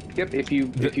 Yep, if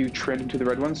you tread into the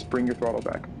red ones, bring your throttle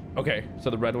back. Okay, so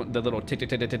the red one, the little tick tick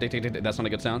tick tick tick tick tick, that's not a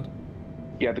good sound?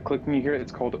 Yeah, the clicking you hear,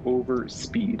 it's called over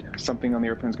speed. Something on the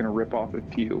airplane is going to rip off if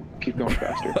you keep going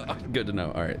faster. Good to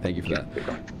know. All right, thank you for that.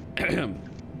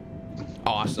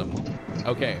 Awesome.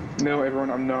 Okay. No, everyone,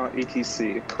 I'm not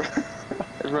ATC.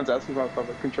 Everyone's asking about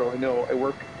public control. I know. I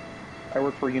work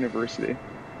for a university.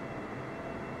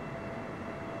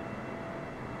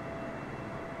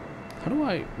 How do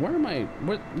I? Where am I?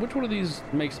 Which one of these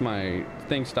makes my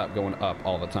thing stop going up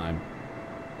all the time?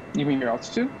 You mean your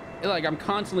altitude? Like I'm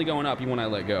constantly going up even when I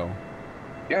let go.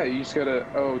 Yeah, you just gotta.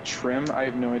 Oh, trim. I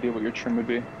have no idea what your trim would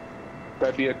be.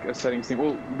 That'd be a settings thing.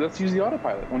 Well, let's use the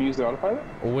autopilot. Want to use the autopilot?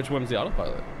 Well, which one's the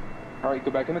autopilot? All right,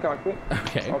 go back in the cockpit.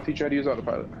 Okay. I'll teach you how to use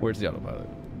autopilot. Where's the autopilot?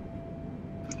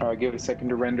 Give it a second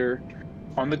to render.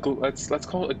 On the let's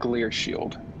call it a glare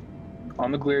shield.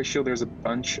 On the glare shield, there's a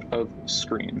bunch of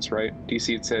screens, right? Do you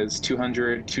see it says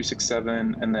 200,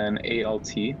 267, and then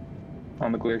ALT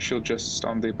on the glare shield, just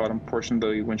on the bottom portion of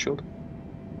the windshield?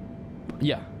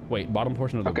 Yeah. Wait, bottom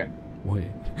portion of the... Okay.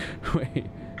 Wait.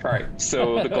 All right,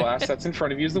 so the glass that's in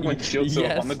front of you is the windshield, so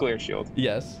Yes. on the glare shield.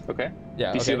 Yes. Okay?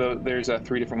 Yeah, Do you see there's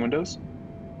 3 different windows?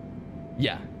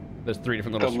 Yeah. There's 3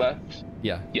 different little... The left?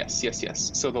 Yeah. Yes.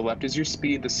 So the left is your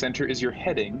speed, the center is your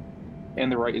heading,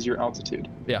 and the right is your altitude.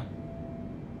 Yeah.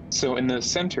 So in the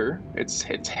center, it's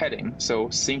heading, so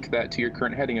sync that to your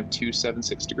current heading of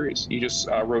 276 degrees. You just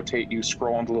rotate, you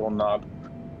scroll on the little knob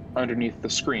underneath the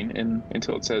screen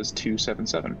until it says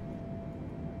 277.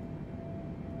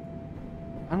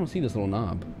 I don't see this little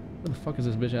knob. Where the fuck is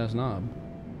this bitch ass knob?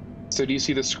 So do you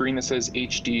see the screen that says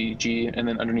HDG and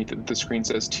then underneath it, the screen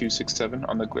says 267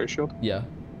 on the glare shield? Yeah.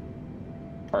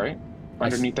 All right.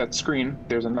 Underneath that screen,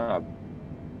 there's a knob.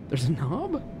 There's a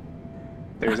knob?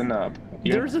 There's a knob.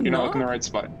 You're not looking in the right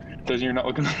spot. You're not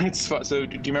looking in the right spot. So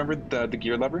do you remember the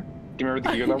gear lever? Do you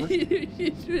remember the gear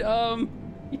lever?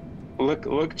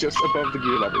 Look just above the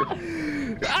gear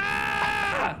lever.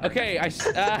 Ah! Okay,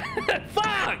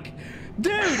 fuck!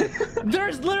 Dude,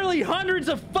 there's literally hundreds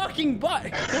of fucking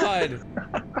God.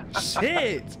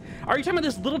 Shit. Are you talking about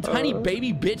this little tiny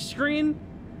baby bitch screen?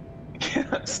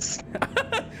 Yes.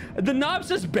 The knob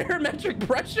says barometric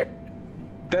pressure?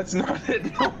 That's not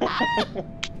it, no.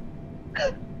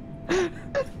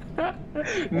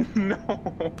 No.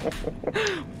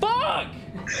 Fuck!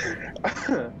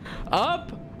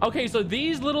 Up? Okay, so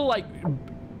these little, like,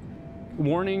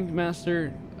 warning,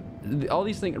 master, all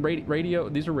these things, radio,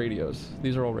 these are radios.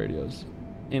 These are all radios.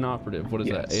 Inoperative. What is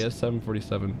that?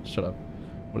 AS-747. Shut up.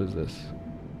 What is this?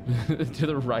 To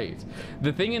the right.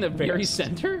 The thing in the very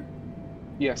center?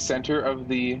 Yeah, center of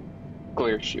the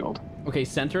glare shield. Okay,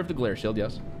 center of the glare shield,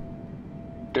 yes.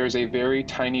 There's a very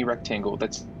tiny rectangle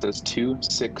that says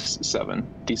 267.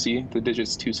 Do you see the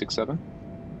digits 267?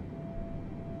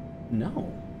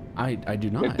 No, I do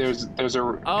not. It's a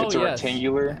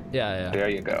rectangular. Yeah. There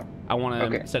you go. I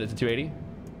want to set it to 280.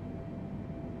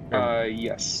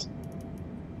 Yes.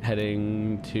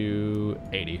 Heading to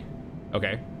 80.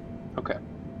 Okay. Okay.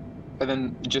 And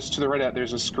then just to the right,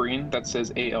 there's a screen that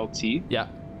says ALT. Yeah.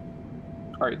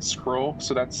 All right, scroll.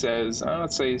 So that says,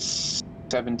 let's say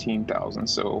 17,000.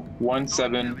 So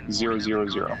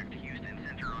 17000.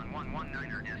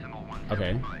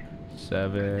 Okay.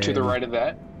 7. To the right of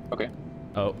that. Okay.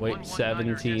 Oh wait,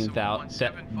 17,000.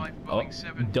 Oh,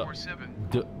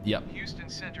 yep. Houston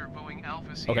Center, Boeing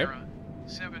Alpha Sierra.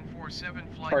 747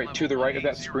 flight. All right, to the right of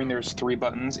that screen, there's 3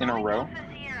 buttons in a row.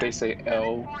 They say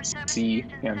L, C,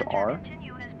 and R.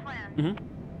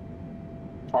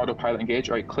 Mm-hmm. Autopilot engage.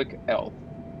 All right, click L.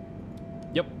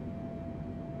 Yep.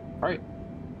 All right.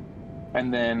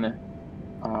 And then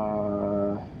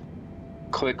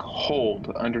click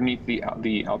hold underneath the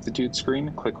altitude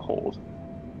screen. Click hold.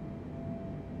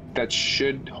 That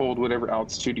should hold whatever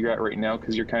altitude you're at right now,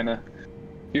 because you're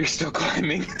still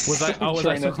climbing. Was I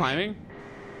still climbing?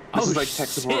 This is like tech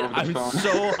support over the I'm phone.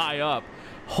 so high up.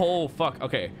 Oh fuck.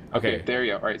 Okay. There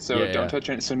you go. All right. So don't touch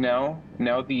it. So now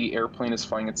the airplane is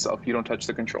flying itself. You don't touch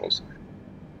the controls.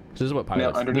 So this is what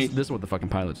pilots. Underneath, this is what the fucking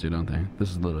pilots do, don't they? This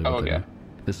is literally. What they do.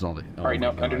 This is all they. All right.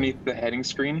 Now underneath the heading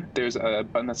screen, there's a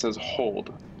button that says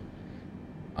hold.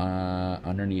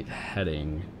 Underneath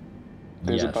heading.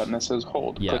 There's a button that says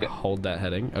hold. Yeah. Click it. Hold that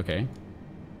heading. Okay.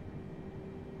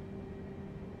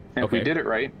 And if we did it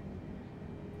right,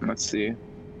 let's see.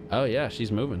 Oh yeah,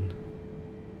 she's moving.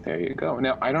 There you go.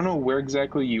 Now, I don't know where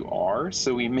exactly you are,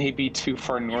 so we may be too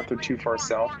far north or too far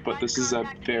south, but this is a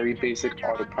very basic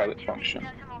autopilot function.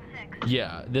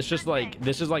 Yeah, this is like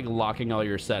locking all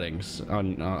your settings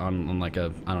on like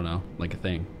a, I don't know, like a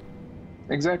thing.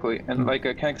 Exactly, and like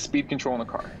a kind of speed control in a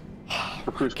car.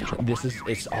 For cruise control.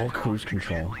 It's all cruise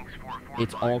control.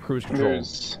 It's all cruise control.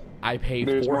 I paid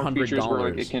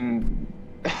 $400 it can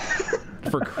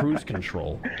for cruise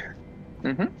control.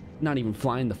 Mm-hmm. Not even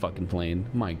flying the fucking plane.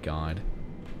 My God.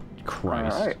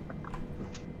 Christ. All right.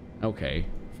 Okay,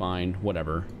 fine,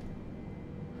 whatever.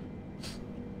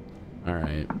 All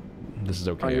right, this is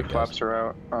okay. Oh, your flaps are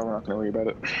out. Oh, we're not gonna worry about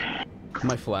it.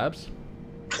 My flaps?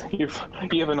 You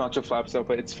have a notch of flaps out,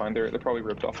 but it's fine. They're probably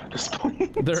ripped off at this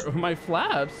point. They're my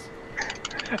flaps.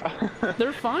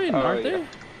 They're fine, aren't they?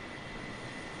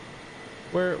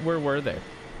 Where were they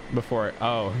before?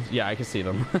 Oh yeah, I can see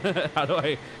them. How do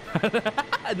I?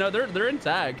 No, they're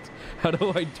intact. How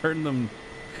do I turn them?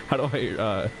 How do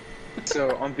I?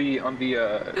 So on the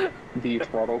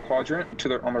throttle quadrant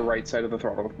on the right side of the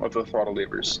throttle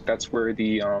levers, that's where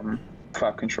the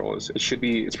flap control is.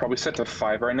 It's probably set to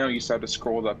 5 right now. You just have to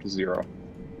scroll it up to 0.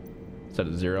 Set it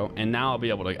to 0, and now I'll be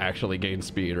able to actually gain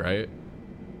speed, right?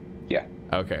 Yeah.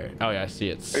 Okay. Oh yeah, I see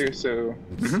it's. Okay, so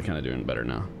it's kind of doing better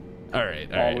now. All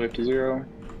right. All the way up to 0.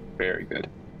 Very good.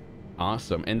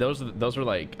 Awesome. And those are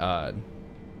like.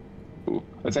 Ooh,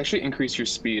 let's actually increase your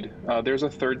speed. There's a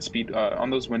third speed on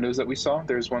those windows that we saw.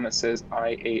 There's one that says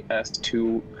IAS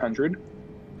 200.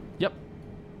 Yep.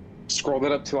 Scroll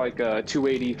that up to like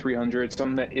 280, 300,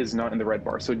 something that is not in the red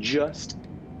bar. So just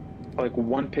like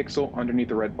 1 pixel underneath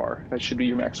the red bar. That should be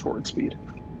your max forward speed.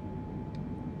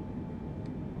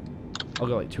 I'll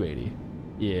go like 280.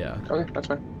 Yeah. Okay, that's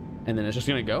fine. And then it's just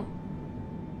gonna go?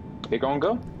 They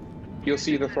go. You'll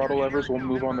see the throttle levers will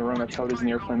move on their own. That's how it is in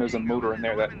the airplane. There's a motor in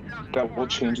there that will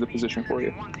change the position for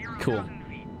you. Cool.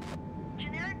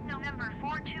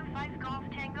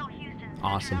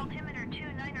 Awesome.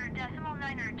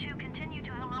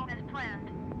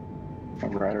 All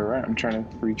right. I'm trying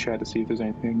to reach out to see if there's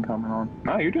anything coming on.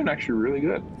 No, you're doing actually really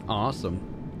good. Awesome.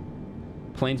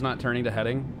 Plane's not turning to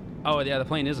heading? Oh, yeah, the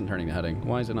plane isn't turning to heading.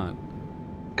 Why is it not?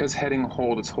 Because heading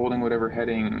hold, it's holding whatever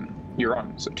heading you're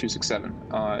on, so 267.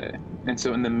 And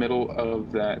so in the middle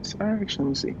of that, actually, let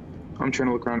me see. I'm trying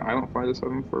to look around. I don't fly the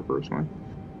 7-4 personally.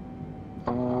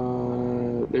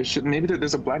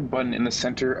 There's a black button in the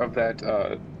center of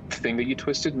that thing that you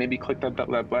twisted. Maybe click that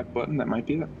black button. That might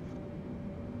be it.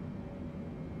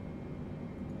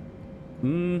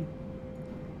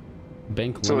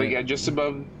 Bank So limit. yeah, just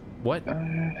above. What?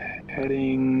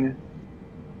 Heading.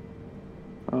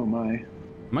 Oh my.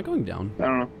 Am I going down? I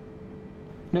don't know.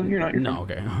 No, you're not. You're No,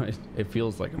 fine. okay. It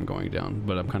feels like I'm going down,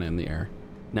 but I'm kind of in the air.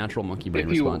 Natural monkey brain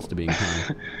response to being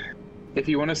high. If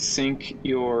you want to sync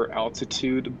your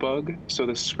altitude bug, so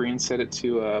the screen set it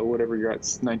to whatever you're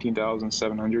at,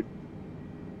 19,700.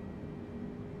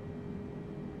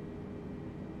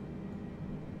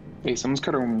 Hey, someone's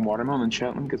got a watermelon in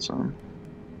chat. Let me get some.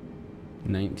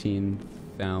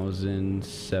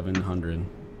 19,700.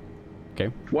 Okay.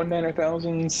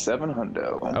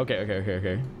 19,700.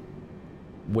 Okay.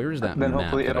 Where's that Then map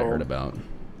hopefully that I it'll- heard about?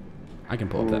 I can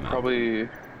pull up that map. Probably.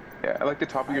 Yeah, I like the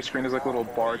top of your screen is like a little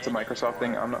bar. It's a Microsoft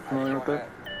thing. I'm not familiar with it.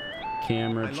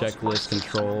 Camera, checklist,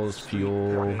 controls,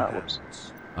 fuel, Whoops.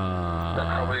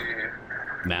 map.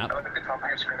 like the top of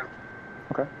your screen is...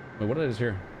 Okay. Wait, what did I just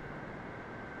hear?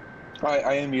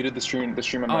 I unmuted the stream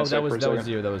on my Oh, side that was for a second.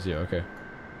 you. That was you. Okay.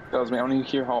 That was me. I want to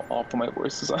hear how awful my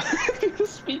voice is on the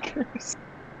speakers.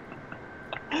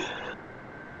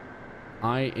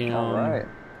 I am. All right.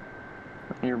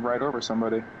 You're right over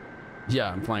somebody.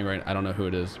 Yeah, I'm flying right. I don't know who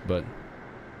it is, but.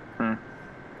 Hmm.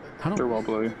 How They're do? well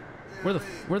below you. Where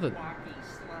the?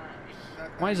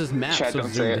 Why is this map Chat, so don't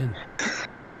say zoomed in?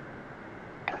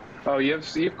 Oh, you have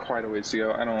quite a ways to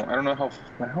go. I don't know how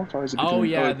far is it? Oh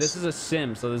between- yeah, it's- this is a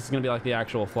sim, so this is gonna be like the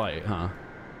actual flight, huh?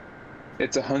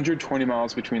 It's 120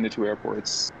 miles between the two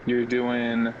airports. You're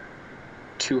doing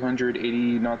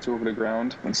 280 knots over the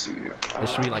ground. Let's see. It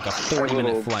should be like a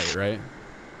 40-minute flight, right?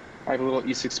 I have a little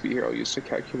E6B here I'll use to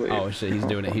calculate. Oh shit, he's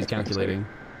doing it. He's calculating.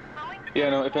 Yeah,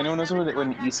 no, if anyone knows what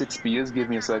an E6B is, give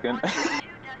me a second.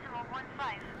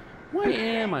 Why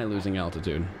am I losing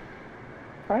altitude?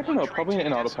 I don't know, probably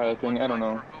an autopilot thing. I don't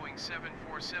know.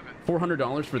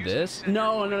 $400 for this?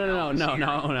 No. I'm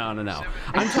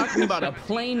talking about a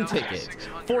plane ticket.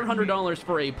 $400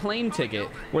 for a plane ticket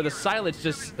where the pilots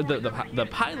just the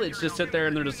pilots just sit there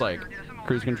and they're just like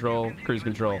cruise control, cruise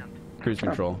control, cruise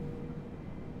control.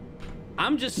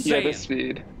 I'm just Yeah, saying. the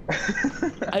speed.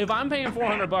 If I'm paying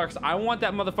 $400, I want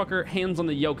that motherfucker hands on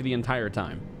the yoke the entire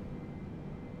time.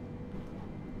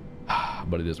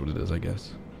 But it is what it is, I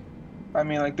guess. I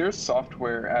mean, like, there's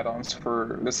software add-ons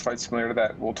for this flight simulator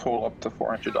that will total up to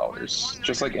 $400.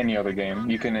 Just like any other game,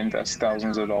 you can invest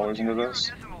thousands of dollars into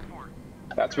this.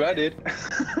 That's what I did.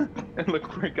 And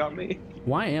look where it got me.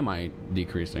 Why am I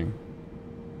decreasing?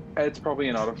 It's probably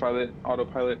an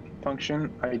autopilot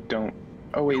function. I don't...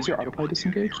 Oh wait, is your autopilot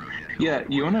disengaged? Yeah,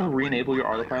 you want to re-enable your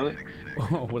autopilot?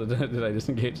 Oh, what did I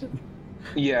disengage it?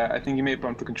 Yeah, I think you may have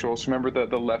bumped the controls. Remember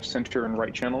the left, center, and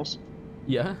right channels?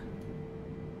 Yeah?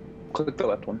 Click the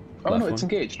left one. Oh Left no, it's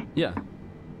one? engaged. Yeah.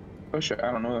 Oh shit,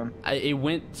 I don't know then. It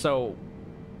went, so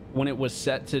when it was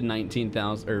set to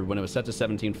 19,000, or when it was set to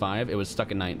 17.5, it was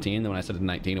stuck at 19. Then when I set it to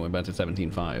 19, it went back to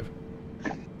 17.5.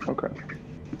 Okay.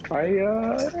 All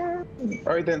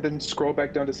right, then scroll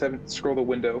back down to scroll the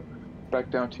window back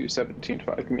down to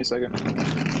 17.5. Give me a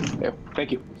second. Yeah,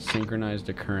 thank you. Synchronized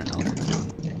to current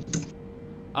altitude.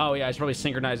 Oh yeah, I should probably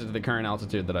synchronize it to the current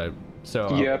altitude that I,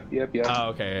 so. Yep. Oh,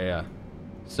 okay, yeah.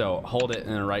 So hold it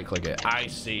and then right click it. I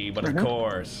see, but of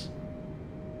course.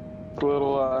 The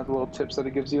little tips that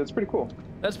it gives you. It's pretty cool.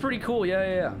 That's pretty cool,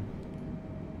 yeah.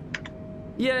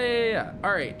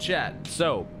 All right, chat.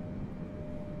 So,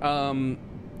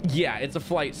 yeah, it's a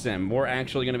flight sim. We're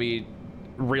actually gonna be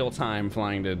real time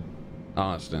flying to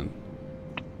Austin.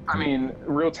 I mean,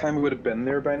 real time we would have been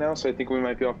there by now, so I think we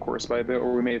might be off course by a bit,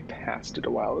 or we may have passed it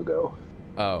a while ago.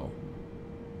 Oh.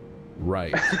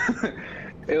 Right.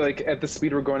 Like, at the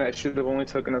speed we're going at, it should have only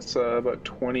taken us about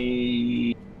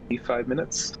 25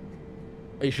 minutes.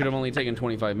 It should have only taken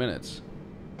 25 minutes.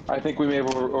 I think we may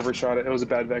have overshot it. It was a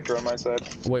bad vector on my side.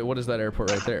 Wait, what is that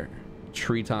airport right there?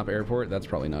 Treetop Airport? That's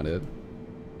probably not it.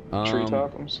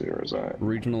 Treetop? Let me see, where is that?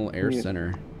 Regional Air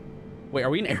Center. Wait, are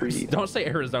we in Arizona? Don't say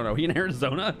Arizona. Are we in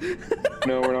Arizona?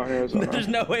 No, we're not in Arizona. There's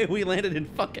no way we landed in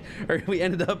or we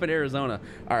ended up in Arizona.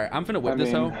 All right, I'm finna whip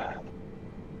this hoe. All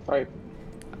right.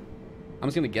 I'm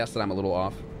just gonna guess that I'm a little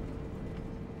off.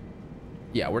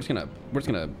 Yeah, we're just gonna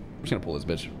pull this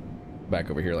bitch back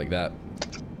over here like that.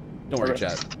 Don't worry,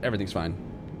 chat. Everything's fine.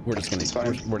 We're just gonna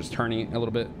we're just turning a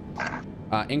little bit.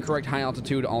 Incorrect high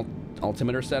altitude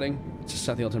altimeter setting. Just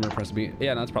set the altimeter, press B.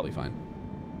 Yeah, no, that's probably fine.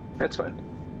 That's fine. All right, I'm just gonna pull this bitch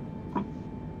back over here like that. Don't worry, chat. Everything's fine. We're just gonna we're just turning a little bit. Incorrect high altitude altimeter setting. Just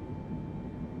set the altimeter, press B. Yeah, no, that's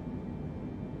probably fine. That's fine.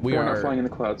 We're not flying in the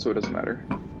clouds, so it doesn't matter.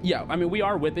 Yeah, I mean, we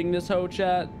are whipping this hoe,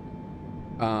 chat.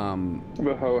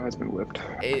 The hoe has been whipped.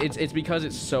 It's because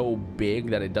it's so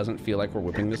big that it doesn't feel like we're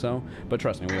whipping this hoe, but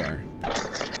trust me, we are.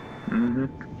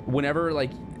 Whenever like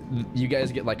you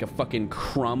guys get like a fucking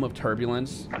crumb of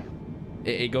turbulence,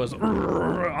 it goes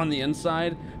on the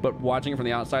inside, but watching it from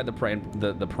the outside, the plane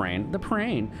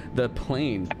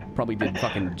probably did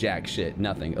fucking jack shit,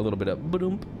 nothing. A little bit of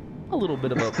ba-doom, a little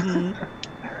bit of a.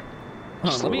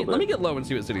 Hold on, let me get low and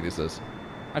see what city this is.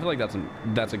 I feel like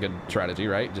that's a good strategy,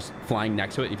 right? Just flying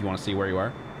next to it if you want to see where you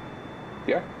are.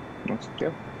 Yeah.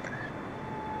 Yeah.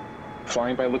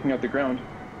 Flying by looking at the ground.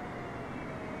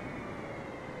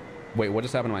 Wait, what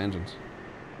just happened to my engines?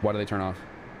 Why do they turn off?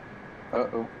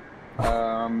 Uh-oh.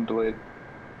 Delayed.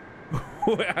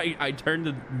 I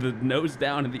turned the nose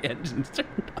down and the engines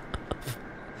turned off.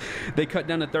 They cut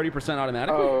down to 30%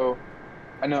 automatically? Oh.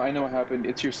 I know what happened.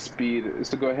 It's your speed.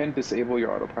 So go ahead and disable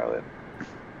your autopilot.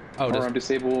 Oh, or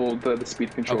disable the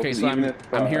speed control. Okay, so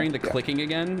I'm hearing the clicking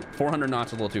again. 400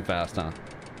 knots is a little too fast, huh?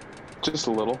 Just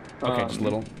a little. Okay, just a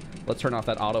little. Let's turn off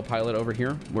that autopilot over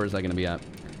here. Where is that going to be at?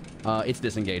 It's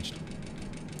disengaged.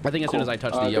 I think as soon as I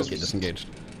touch the yoke, it disengaged.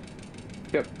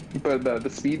 Yep, but the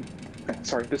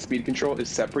speed control is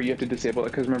separate. You have to disable it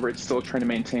because remember, it's still trying to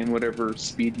maintain whatever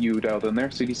speed you dialed in there.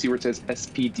 So you see where it says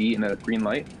SPD in a green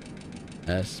light?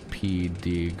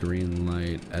 SPD green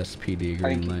light. SPD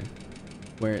green light.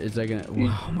 Where is that gonna?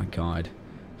 Oh my god,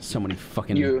 so many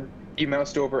fucking. You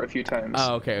moused over a few times.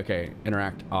 Oh, okay.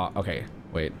 Interact. Okay,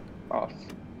 wait. Off.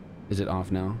 Is it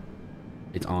off now?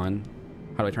 It's on.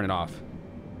 How do I turn it off?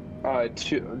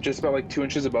 Just about like 2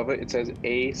 inches above it, it says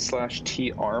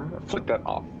A/T arm. Flick that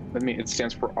off. I mean, it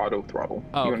stands for auto throttle.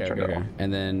 Oh, okay.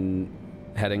 And then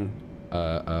heading.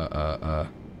 How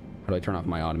do I turn off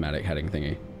my automatic heading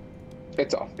thingy?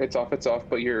 It's off,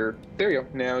 but there you go.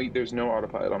 Now there's no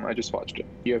autopilot on. I just watched it.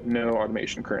 You have no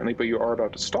automation currently, but you are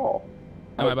about to stall.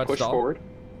 Am I about to stall? Push forward.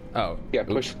 Oh. Yeah,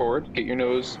 push forward. Get your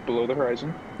nose below the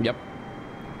horizon. Yep.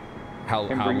 How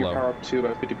bring low? Your power up to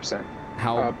about 50%.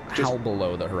 How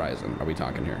below the horizon are we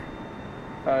talking here?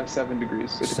 7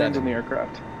 degrees. It depends on the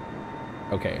aircraft.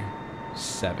 Okay.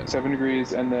 7. 7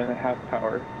 degrees, and then half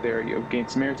power. There you go. Gain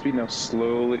some airspeed. Now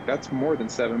slowly. That's more than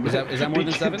 7. Is that more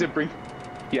than 7?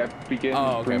 Begin.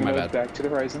 Oh, okay, bring my the nose bad. Back to the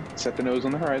horizon. Set the nose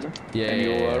on the horizon. Yeah, and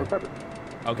you'll recover.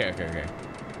 Okay.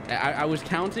 I was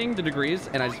counting the degrees,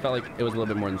 and I just felt like it was a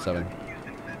little bit more than 7.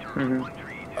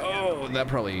 Oh, that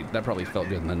probably felt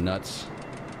good in the nuts.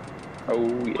 Oh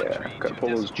yeah, gotta pull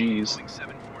those G's.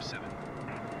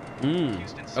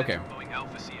 Okay.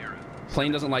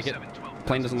 Plane doesn't like it.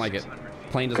 Plane doesn't like it.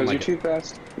 Plane doesn't like it. Because you're too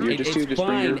fast. You're It's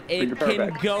fine. It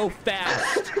can go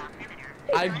fast.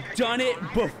 I've done it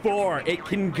before. It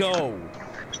can go.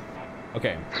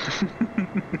 Okay.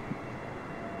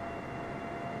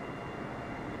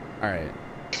 All right.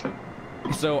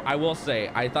 So I will say,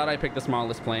 I thought I picked the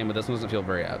smallest plane, but this one doesn't feel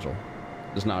very agile.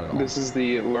 Just not at all. This is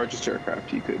the largest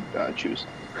aircraft you could choose.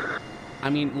 I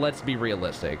mean, let's be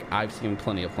realistic. I've seen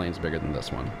plenty of planes bigger than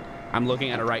this one. I'm looking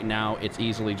at it right now. It's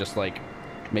easily just like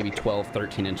maybe 12,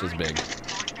 13 inches big.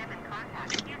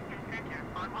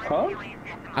 Huh?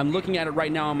 I'm looking at it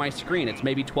right now on my screen. It's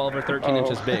maybe 12 or 13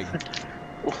 inches big.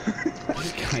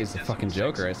 This guy's a fucking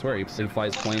joker, I swear. He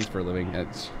flies planes for a living.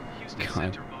 It's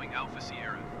God.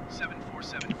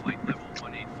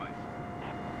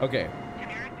 Okay.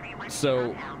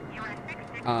 So,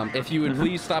 if you would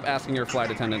please stop asking your flight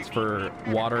attendants for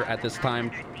water at this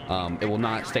time, it will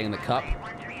not stay in the cup.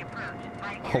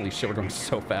 Holy shit, we're going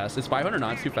so fast. Is 500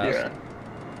 knots too fast? Yeah.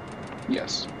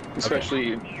 Yes.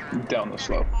 Especially down the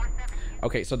slope.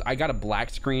 Okay, so I got a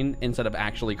black screen instead of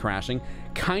actually crashing.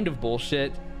 Kind of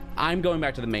bullshit. I'm going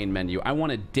back to the main menu. I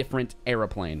want a different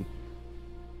aeroplane.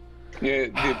 Yeah,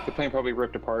 the plane probably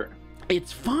ripped apart.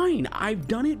 It's fine. I've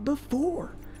done it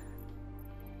before.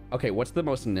 Okay, what's the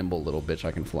most nimble little bitch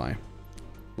I can fly?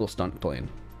 Little stunt plane.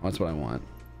 That's what I want.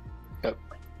 Yep.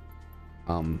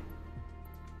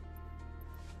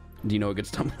 Do you know a good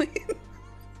stunt plane?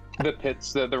 The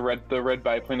Pitts, the red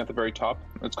biplane at the very top.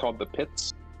 It's called the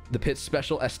Pitts. The Pitts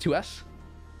Special S2S?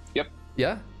 Yep.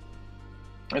 Yeah?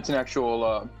 It's an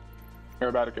actual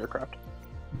aerobatic aircraft.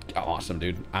 Awesome,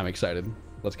 dude. I'm excited.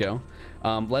 Let's go.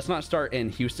 Let's not start in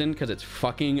Houston because it's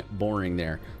fucking boring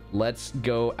there. Let's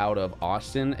go out of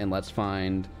Austin and let's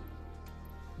find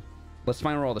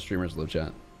where all the streamers live,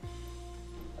 chat.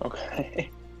 Okay.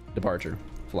 Departure.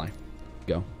 Fly.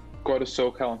 Go. Go to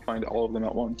SoCal and find all of them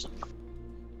at once.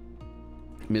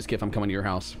 Ms. Kiff, I'm coming to your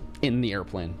house in the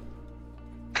airplane.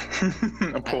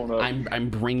 I'm pulling up. I'm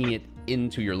bringing it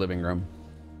into your living room.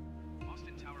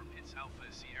 Austin Tower Pitts Alpha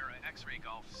Sierra X-Ray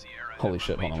Golf Sierra Holy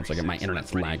shit, hold on one second. My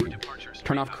internet's lagging.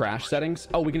 Turn off crash settings.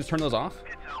 Oh, we can just turn those off?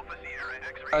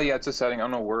 Oh, yeah, it's a setting. I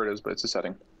don't know where it is, but it's a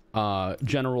setting.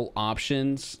 General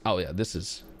options. Oh, yeah, this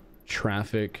is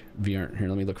traffic. VR. Here,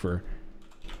 let me look for...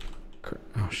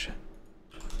 Oh, shit.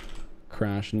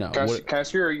 Crash. No. Can I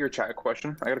ask your chat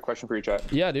question? I got a question for your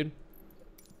chat. Yeah, dude.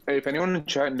 Hey, if anyone in the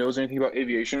chat knows anything about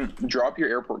aviation, drop your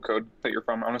airport code that you're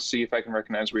from. I want to see if I can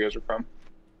recognize where you guys are from.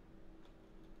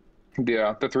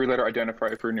 Yeah, the 3-letter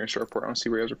identifier for your nearest airport. I want to see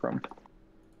where you guys are from.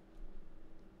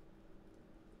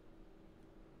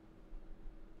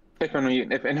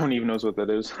 If anyone even knows what that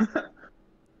is.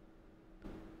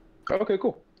 Okay,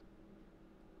 cool.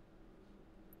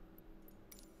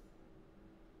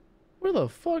 Where the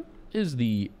fuck is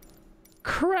the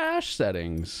crash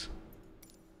settings?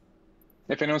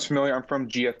 If anyone's familiar, I'm from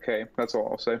GFK. That's all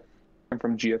I'll say. I'm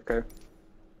from GFK.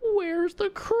 Where's the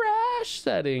crash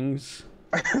settings?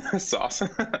 Sauce.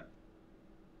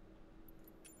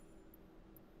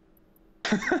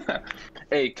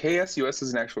 Hey, KSUS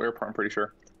is an actual airport, I'm pretty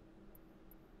sure.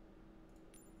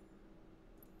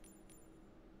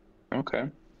 Okay.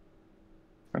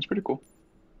 That's pretty cool.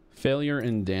 Failure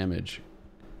and damage.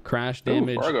 Crash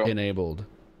damage enabled.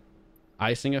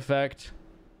 Icing effect.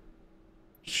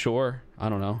 Sure. I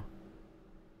don't know.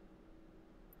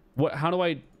 What? How do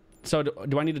I... So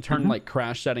do I need to turn like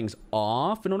crash settings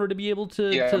off in order to be able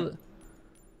to... Yeah.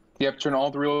 You have to turn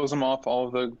all the realism off, all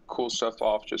of the cool stuff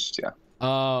off, just, yeah.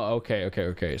 Oh,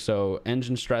 okay. So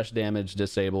engine stress damage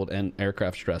disabled and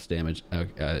aircraft stress damage.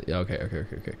 Okay.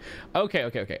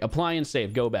 Apply and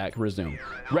save. Go back. Resume.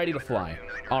 Ready to fly.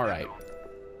 All right.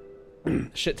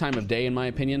 Shit time of day in my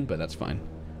opinion, but that's fine.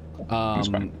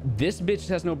 This bitch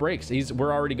has no brakes.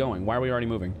 We're already going. Why are we already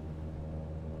moving?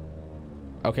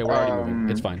 Okay, we're already moving.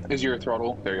 It's fine. Is your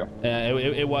throttle? There you go.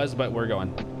 It was, but we're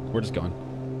going. We're just going.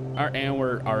 And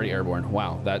we're already airborne.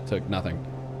 Wow, that took nothing.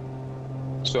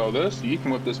 So you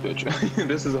can whip this bitch.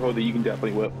 This is a hoe that you can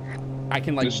definitely whip. I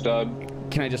can like just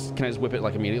can I just whip it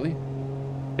like immediately?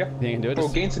 Yeah. You think I can do it? Well,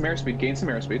 gain some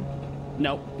airspeed.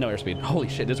 No airspeed. Holy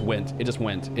shit, it just went.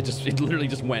 It literally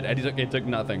just went. It took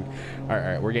nothing. All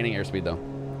right, we're gaining airspeed though.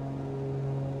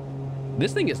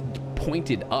 This thing is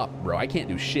pointed up, bro. I can't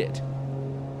do shit.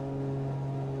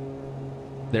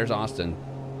 There's Austin.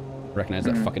 Recognize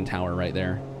that fucking tower right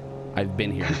there. I've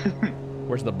been here.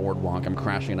 Where's the boardwalk? I'm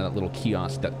crashing into that little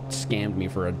kiosk that scammed me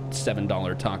for a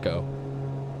 $7 taco.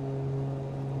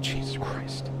 Jesus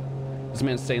Christ. This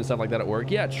man's saying stuff like that at work.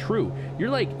 Yeah, true. You're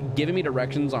like giving me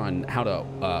directions on how to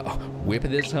whip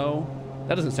this hoe.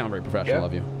 That doesn't sound very professional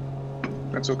of you.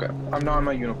 That's okay. I'm not in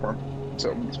my uniform,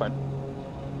 so it's fine.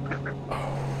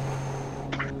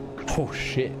 Oh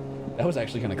shit. That was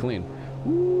actually kind of clean.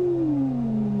 Ooh.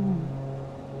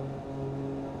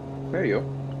 There you go.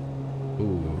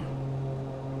 Ooh.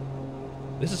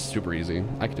 This is super easy.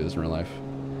 I could do this in real life.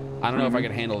 I don't know if I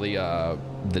could handle the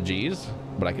G's,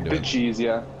 but I can do it. The G's,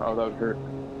 yeah. Oh, that would hurt.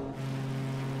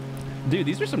 Dude,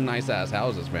 these are some nice ass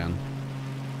houses, man.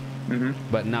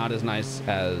 But not as nice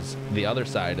as the other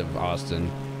side of Austin.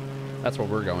 That's where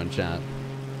we're going, chat.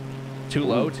 Too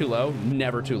low? Too low?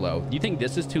 Never too low. You think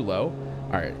this is too low?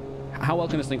 All right. How well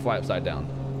can this thing fly upside down?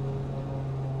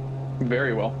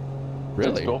 Very well.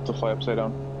 Really? It's built to fly upside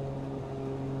down.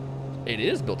 It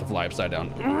is built to fly upside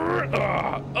down.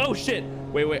 Oh shit!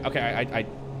 Wait. Okay,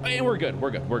 and we're good. We're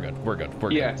good.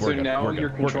 Yeah. So now your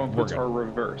control inputs are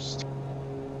reversed.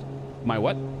 My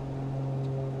what?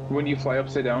 When you fly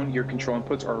upside down, your control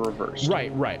inputs are reversed.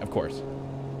 Right. Of course.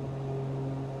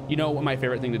 You know what my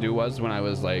favorite thing to do was when I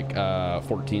was like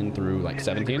 14 through like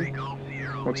 17?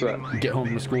 What's that? Get home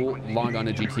from school, log on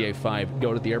to GTA 5,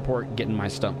 go to the airport, get in my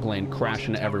stunt plane, crash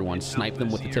into everyone, snipe them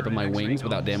with the tip of my wings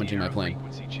without damaging my plane.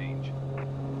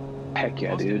 Heck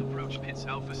yeah, dude.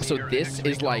 So this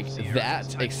is like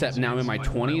that, except now I'm in my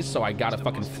 20s, so I got a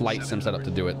fucking flight sim set up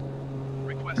to do it.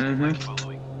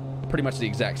 Pretty much the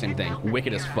exact same thing.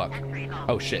 Wicked as fuck.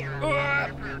 Oh shit.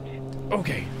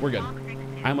 Okay, we're good.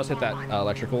 I almost hit that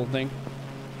electrical thing.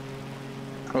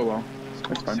 Oh well,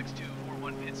 that's fine.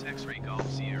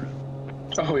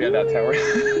 Oh yeah, that tower.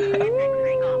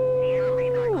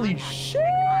 Holy shit!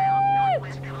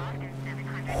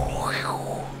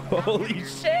 Holy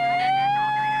shit!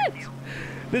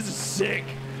 This is sick.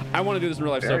 I want to do this in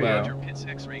real life so bad.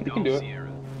 You can do it.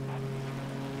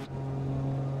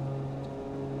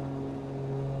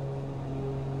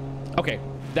 Okay,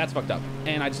 that's fucked up.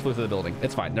 And I just flew through the building.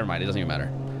 It's fine. Never mind. It doesn't even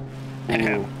matter.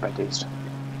 Ooh, bad taste.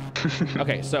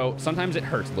 Okay, so sometimes it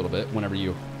hurts a little bit whenever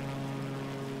you...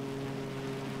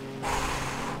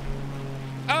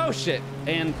 Oh shit!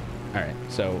 And all right,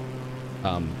 so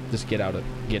just get out of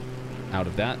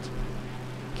that.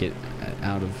 get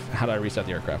out of... How do I reset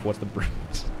the aircraft? What's the...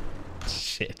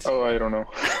 Shit. Oh, I don't know.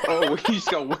 Oh, you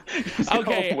just got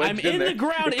okay, I'm in the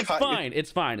ground. It's fine.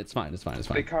 It's fine. It's fine. It's fine. It's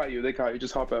fine. They caught you. They caught you.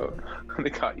 Just hop out. They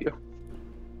caught you.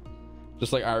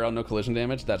 Just like IRL, no collision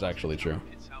damage? That's actually true.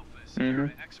 All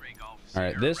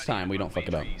right, this time we don't fuck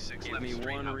it up. Give me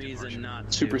one reason not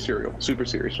to. Super serial. Super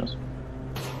seriousness.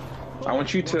 I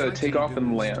want you to take off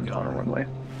and land on a runway.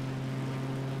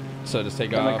 So just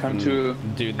take And off then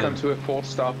and come to a full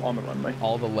stop on the runway.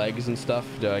 all the legs and stuff.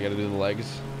 Do I gotta do the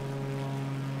legs?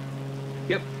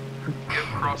 Yep.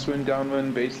 Crosswind,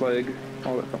 downwind, base leg,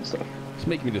 all that fun stuff. Just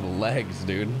make me do the legs,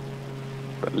 dude.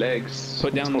 But legs.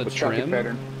 Put down the traffic trim.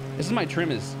 pattern. This is my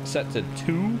trim is set to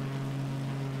 2.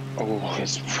 Oh,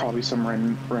 there's probably some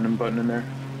random button in there.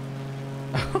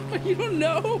 You don't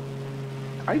know?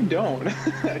 I don't,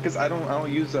 because I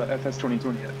don't use FS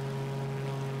 2020 yet.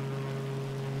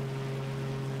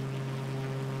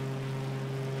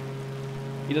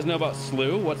 He doesn't know about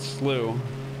slew? What's slew?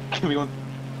 We don't.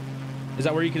 Is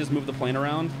that where you can just move the plane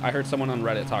around? I heard someone on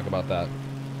Reddit talk about that.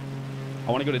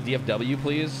 I want to go to DFW,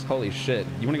 please. Holy shit.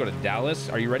 You want to go to Dallas?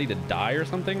 Are you ready to die or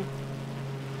something?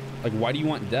 Like, why do you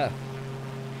want death?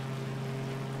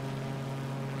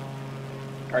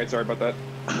 All right, sorry about that.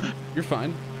 You're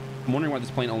fine. I'm wondering why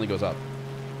this plane only goes up.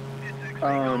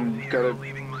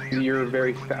 You're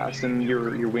very fast, and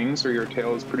your wings or your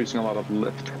tail is producing a lot of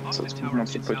lift, so it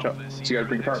wants to push up. So you gotta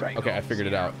bring the power back. Okay, I figured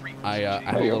it out. I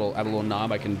had a little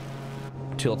knob I can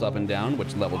tilt up and down,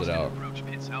 which leveled it out.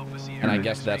 And I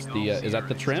guess that's the is that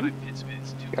the trim?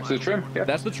 That's the trim. Yeah.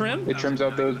 That's the trim. It trims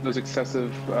out those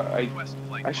excessive.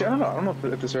 Actually, I don't know. I don't know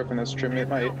if this airplane has trim. It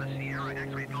might.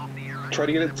 Try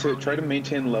to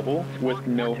maintain level with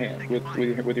no hand,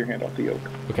 with your hand off the yoke.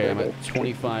 Okay, I'm at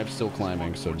 25, still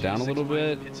climbing, so down a little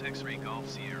bit.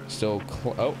 Still,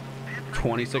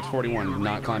 2641,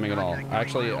 not climbing at all.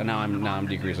 Actually, now I'm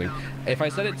decreasing. If I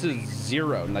set it to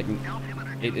 0, like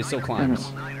it still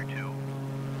climbs.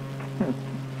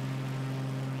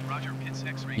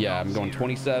 Yeah, I'm going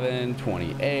 27,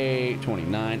 28,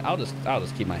 29. I'll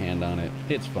just keep my hand on it.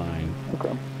 It's fine.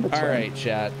 Okay. All right,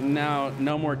 chat. Now,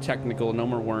 no more technical, no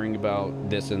more worrying about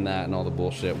this and that and all the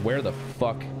bullshit. Where the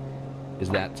fuck is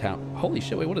that town? Holy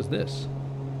shit! Wait, what is this?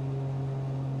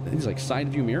 These like side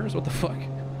view mirrors? What the fuck?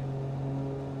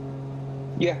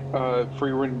 Yeah,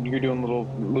 for when you're doing little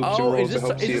loops and Oh, rolls to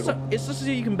help see. is this so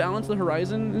you can balance the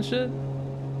horizon and shit?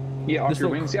 Yeah, off This your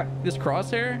little- wings. Yeah. This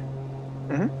crosshair?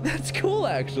 Mm-hmm. That's cool,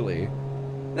 actually.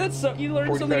 That's so you learn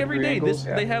something 45 every degree day. angles,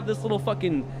 They have this little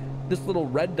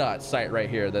red dot sight right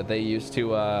here that they use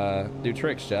to do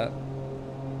tricks, chat.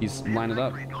 He's lining it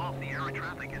up.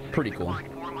 Pretty cool.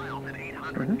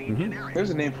 Mm-hmm.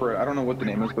 There's a name for it. I don't know what the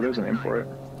name is, but there's a name for it.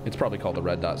 It's probably called the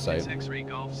red dot sight. Yeah,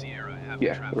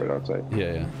 the red dot sight.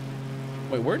 Yeah.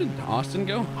 Wait, where did Austin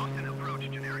go?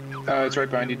 It's right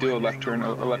behind you. Do a left turn,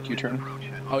 a left U-turn.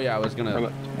 Oh yeah, I was gonna. Or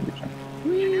left U-turn.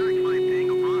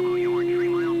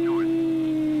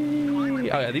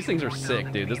 Oh yeah, these things are sick,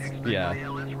 dude. Yeah.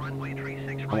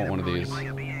 I want one of these.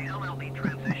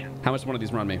 How much does one of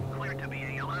these run me?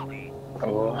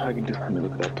 Oh, I can do. Let me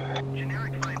look it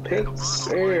up. Pitts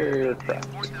aircraft.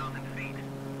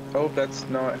 Oh, that's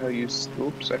not how you.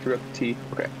 Oops, I forgot the T.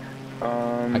 Okay.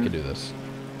 I could do this.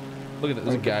 Look at this.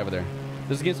 There's a guy over there.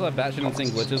 Does the game still have batshit insane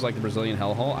glitches like the Brazilian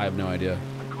hellhole? I have no idea.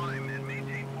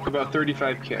 About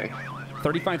 35K.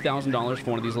 $35,000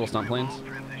 for one of these little stunt planes?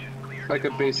 Like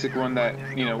a basic one that,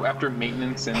 you know, after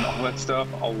maintenance and all that stuff,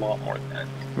 a lot more than that.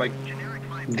 Like,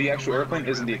 the actual airplane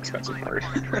isn't the expensive part.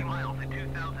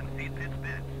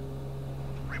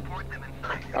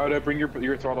 I would bring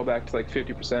your throttle back to like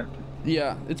 50%.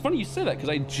 Yeah, it's funny you say that because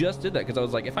I just did that because I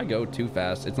was like, if I go too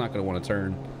fast, it's not going to want to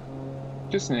turn.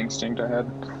 Just an instinct I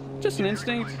had. Just an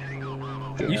instinct?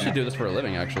 Yeah. You should do this for a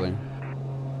living, actually.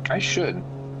 I should.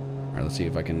 All right, let's see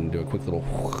if I can do a quick little...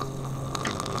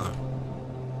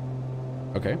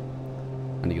 Okay.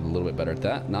 I need to get a little bit better at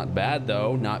that. Not bad,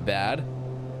 though. Not bad.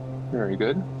 Very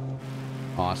good.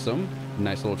 Awesome.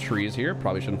 Nice little trees here.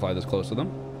 Probably shouldn't fly this close to them.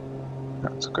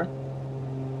 That's okay.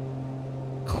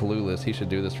 Clueless. He should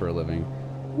do this for a living.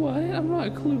 What? I'm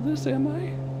not clueless, am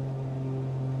I?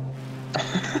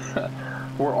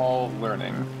 We're all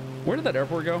learning. Where did that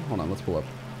airport go? Hold on, let's pull up.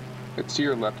 It's to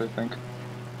your left, I think.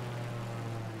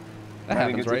 That I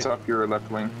think happens, it's right? off your left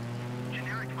wing. You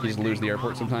just lose the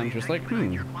airport sometimes, just like,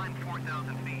 Yeah.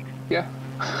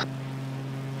 All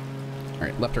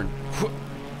right, left turn.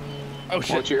 Oh,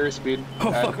 shit. Watch your airspeed.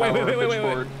 Oh, Add fuck. Wait. pitch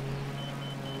forward.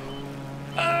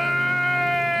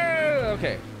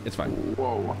 Okay, it's fine. Whoa.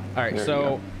 All right, There you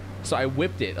so go. I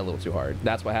whipped it a little too hard.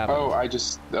 That's what happened. Oh, I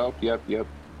just. Oh, yep.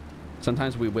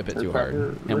 Sometimes we whip it too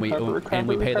hard, and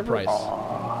we pay the price.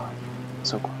 Aw,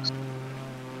 so close.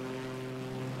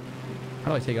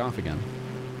 How do I take off again?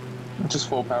 Just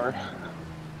full power.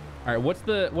 All right, what's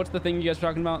the thing you guys are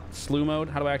talking about? Slew mode.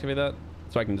 How do I activate that?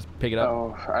 So I can just pick it up.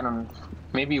 Oh, I don't.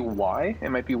 Maybe Y. It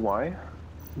might be Y.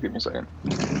 Give me a second.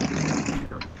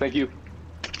 Thank you.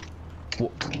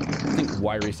 Well, I think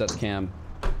Y resets cam.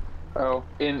 Oh,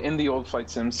 in the old flight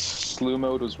sims, slew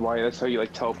mode was Y. That's how you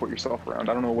like teleport yourself around.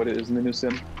 I don't know what it is in the new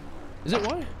sim. Is it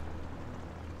Y?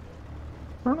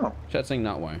 I don't know. Chat's saying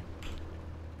not Y.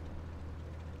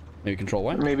 Maybe control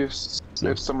Y? Maybe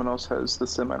if someone else has the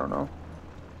sim, I don't know.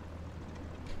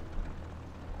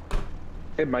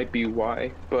 It might be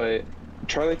Y, but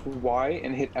try like Y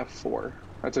and hit F4.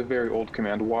 That's a very old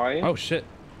command. Y. Oh shit!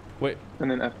 Wait. And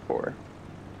then F4.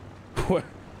 What?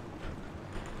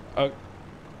 Oh.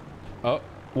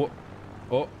 What?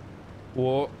 Oh.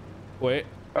 Whoa. Wait.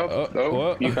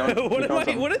 Oh. You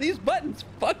found, what do these buttons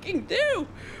fucking do?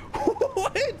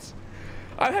 What?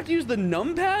 I have to use the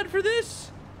numpad for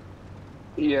this?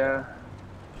 Yeah.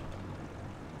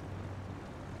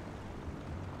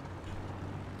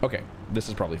 Okay, this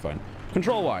is probably fine.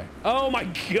 Control Y. Oh my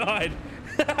god!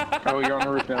 Oh, you're on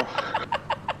the roof now.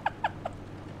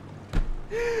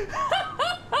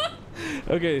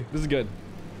 Okay, this is good.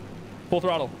 Full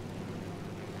throttle.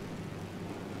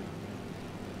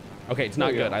 Okay, it's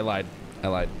not good. I lied.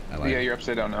 Yeah, you're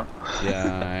upside down now.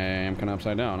 Yeah, I am kind of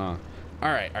upside down, huh?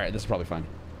 All right, this is probably fine.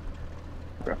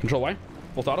 Okay. Control Y.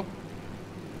 Full throttle.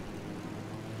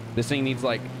 This thing needs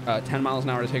like 10 miles an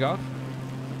hour to take off.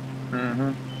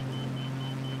 Mm-hmm.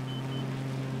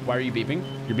 Why are you beeping?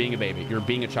 You're being a baby. You're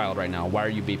being a child right now. Why are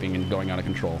you beeping and going out of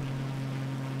control?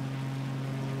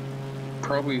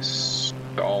 Probably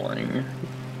stalling.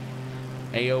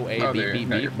 AOA beep beep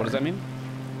beep. What does that mean?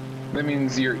 That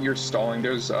means you're stalling.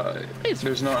 There's not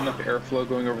enough airflow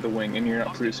going over the wing, and you're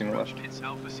not producing lift.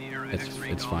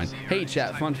 It's fine. Hey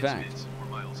chat, fun fact.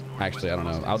 Actually, I don't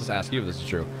know. I'll just ask you if this is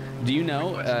true. Do you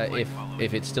know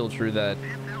if it's still true that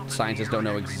scientists don't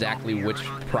know exactly which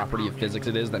property of physics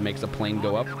it is that makes a plane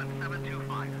go up?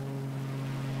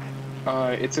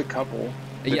 It's a couple.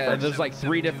 Yeah, there's like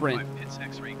 3 different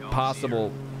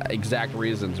possible exact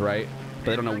reasons, right?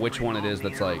 But they don't know which one it is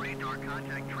that's like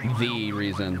the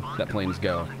reason that planes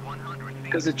go.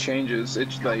 Because it changes.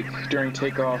 It's like during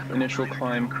takeoff, initial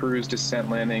climb, cruise, descent,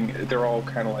 landing. They're all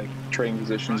kind of like trading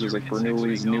positions. There's like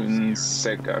Bernoulli's, Newton's,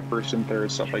 like first and third,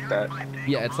 stuff like that.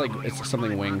 Yeah, it's like it's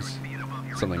something wings,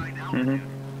 something.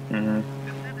 Mm-hmm. Mm-hmm.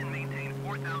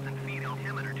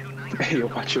 Hey, you'll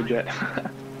watch your jet.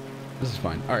 This is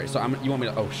fine. All right, so you want me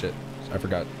to? Oh shit, I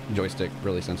forgot. Joystick,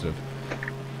 really sensitive.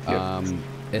 Yep.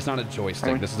 It's not a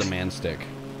joystick. This is a man stick.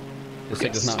 This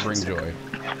stick does not bring joy.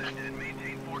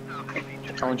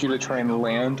 I want you to try and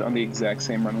land on the exact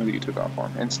same runway that you took off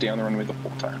on, and stay on the runway the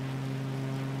whole time.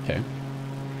 Okay.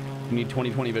 You need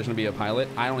 20/20 vision to be a pilot.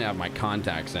 I only have my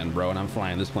contacts in, bro, and I'm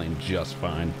flying this plane just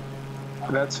fine.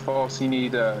 That's false. You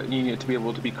need it to be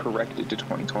able to be corrected to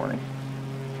 20/20.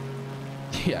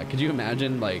 Yeah. Could you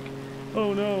imagine like,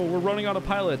 oh no, we're running out of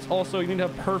pilots. Also, you need to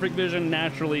have perfect vision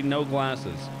naturally, no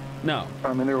glasses. No.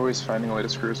 I mean, they're always finding a way to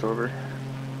screw us over.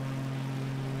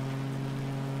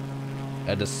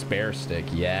 A despair stick.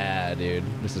 Yeah, dude.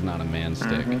 This is not a man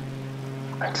stick.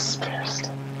 Mm-hmm. A despair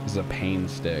stick. This is a pain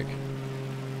stick.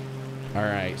 All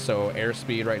right, so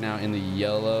airspeed right now in the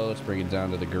yellow. Let's bring it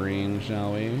down to the green,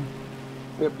 shall we?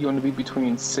 Yep, you want to be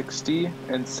between 60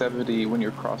 and 70 when you're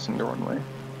crossing the runway.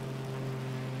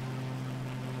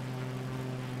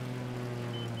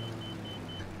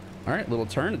 All right, little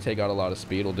turn to take out a lot of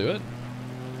speed will do it.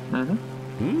 Mm-hmm.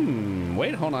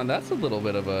 Wait, hold on. That's a little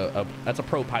bit of that's a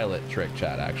pro pilot trick,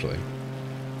 chat, actually.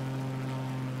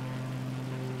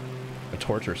 A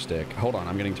torture stick. Hold on,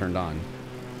 I'm getting turned on.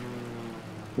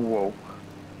 Whoa.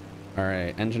 All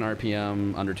right, engine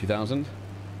RPM under 2,000.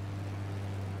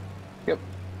 Yep.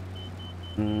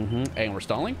 And we're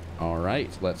stalling. All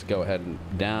right, let's go ahead and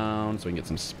down so we can get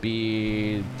some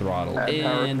speed. Throttle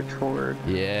in. Power forward.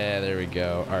 Yeah, there we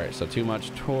go. All right, so too much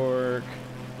torque.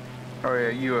 Oh yeah,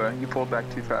 you pulled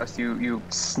back too fast. You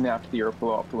snapped the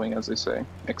airflow off the wing, as they say.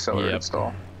 Accelerated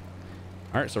stall.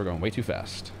 All right, so we're going way too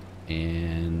fast,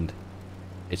 and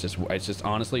it's just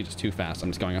honestly just too fast. I'm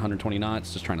just going 120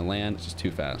 knots, just trying to land. It's just too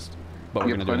fast. But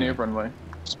we're gonna do it. Plenty of runway.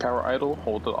 Just power idle,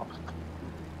 hold it off.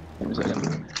 Give me a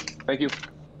second. Thank you.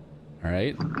 All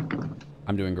right.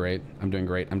 I'm doing great. I'm doing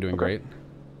great. I'm doing great.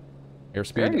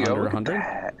 Airspeed under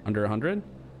 100. Under 100.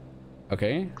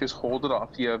 Okay. Just hold it off.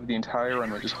 You have the entire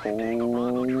runway. Just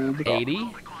hold it 80.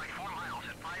 off.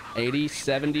 80,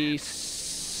 70,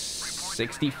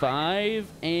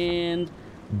 65, and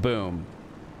Boom.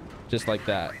 Just like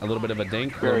that. A little bit of a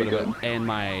dink. A Very little bit good. of a,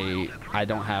 and I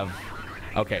don't have...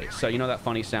 Okay, so you know that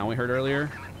funny sound we heard earlier?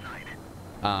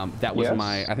 That was Yes.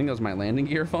 I think that was my landing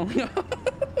gear falling off.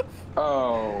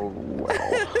 Oh,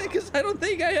 well. Because I don't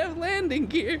think I have landing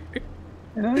gear.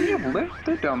 You have lift.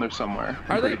 They're down there somewhere.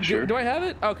 I'm Are they? pretty sure. Do I have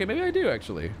it? Okay, maybe I do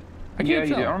actually. I Yeah, can't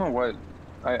you tell. do. I don't know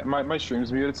what. My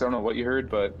stream's muted, so I don't know what you heard,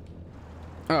 but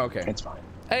Oh, okay. it's fine.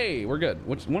 Hey, we're good.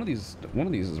 Which one of these? One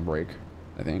of these is a break.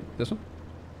 I think this one.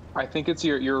 I think it's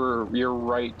your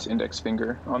right index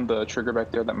finger on the trigger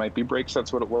back there that might be breaks.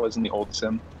 That's what it was in the old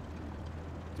sim.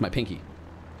 It's my pinky.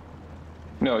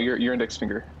 No, your index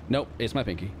finger. Nope, it's my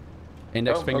pinky.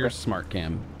 Index Oh, finger okay. smart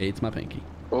cam. It's my pinky.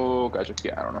 Oh, gotcha.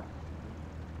 Yeah, I don't know.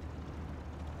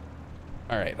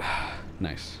 All right,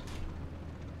 nice.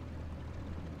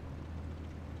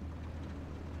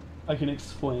 I can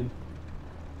explain.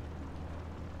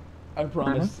 I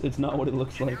promise it's not what it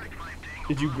looks like.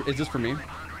 Did you? Is this for me?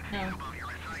 No.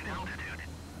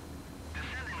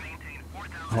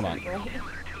 Hold on.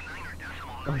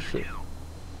 Oh shit.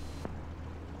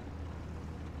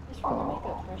 Just for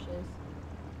makeup brushes.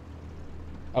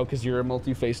 Oh, cause you're a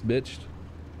multi-faced bitch.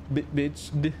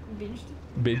 Bitch. Binged.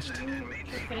 Bitched.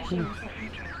 Finishing or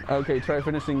something. Okay, try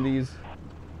finishing these.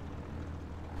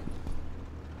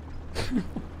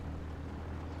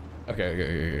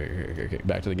 Okay.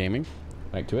 Back to the gaming.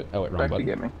 Back to it. Oh wait, wrong Back to button.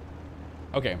 gaming.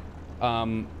 Okay.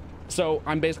 So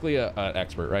I'm basically an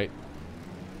expert, right?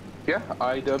 Yeah,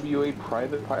 IWA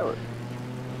private pilot.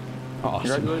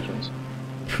 Awesome. Congratulations.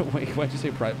 Wait, why'd you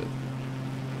say private?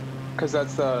 Because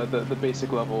that's the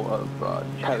basic level of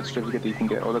pilot certificate that you can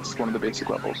get. Oh, that's one of the basic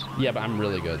levels. Yeah, but I'm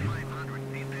really good.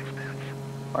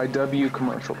 IW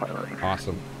commercial pilot.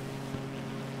 Awesome.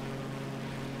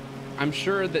 I'm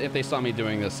sure that if they saw me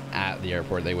doing this at the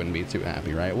airport, they wouldn't be too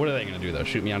happy, right? What are they gonna do though?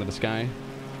 Shoot me out of the sky?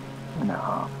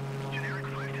 No.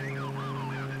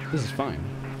 This is fine.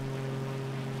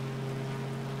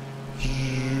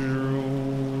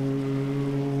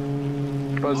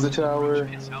 Buzz the tower.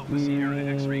 Pits Alpha Sierra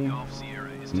X-Ray Golf Sierra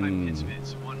is time pits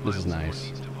Fitz 1 This is mile nice.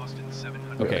 southeast of Austin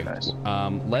 700. Okay. Very nice.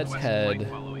 Let's Request head. flight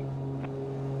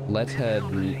following. Let's head.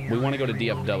 We want to go to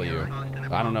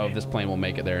DFW. I don't know if this plane will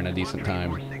make it there in a decent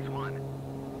time.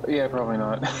 Yeah, probably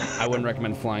not. I wouldn't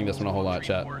recommend flying this one a whole lot,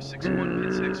 chat. 461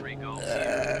 Pits X-Ray Golf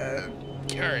Sierra.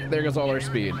 Alright, there goes all our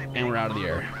speed, and we're out of the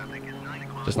air.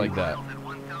 Just like that.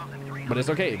 But it's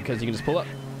okay, because you can just pull up.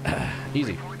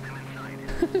 Easy.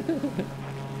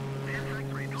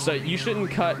 So you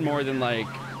shouldn't cut more than like...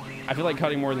 I feel like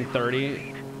cutting more than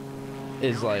 30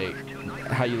 is like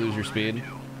how you lose your speed.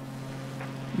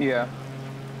 Yeah.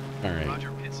 Alright.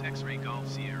 Roger Pits X-Ray Golf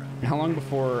Sierra. How long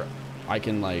before I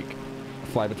can like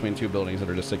fly between two buildings that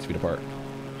are just 6 feet apart?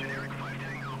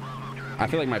 I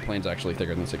feel like my plane's actually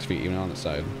thicker than 6 feet, even on the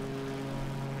side.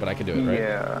 But I could do it, right?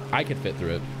 Yeah. I could fit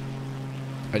through it.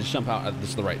 I just jump out at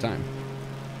just the right time.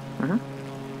 Mhm.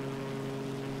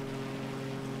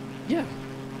 Yeah.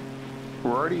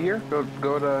 We're already here.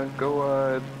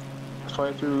 Go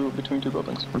fly through between two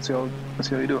buildings. Let's see how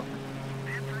you do it.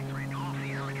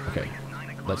 Okay.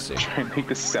 Let's see. Try and make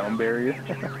the sound barrier.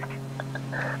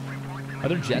 Are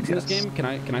there jets in this Yes. game? Can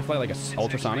I fly like a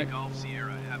ultrasonic? Golf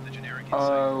Sierra have the generic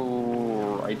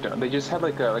Oh, I don't. They just had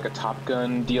like a Top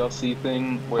Gun DLC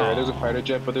thing where there's a fighter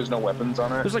jet, but there's no weapons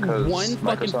on it. There's like 'cause one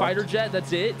fucking Microsoft. fighter jet.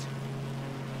 That's it.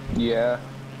 Yeah.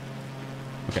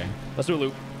 Okay. Let's do a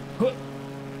loop. Huh.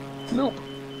 Nope.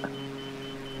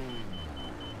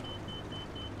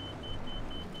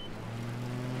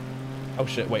 Oh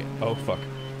shit! Wait. Oh fuck.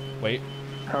 Wait.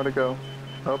 How'd it go?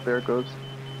 Oh, there it goes.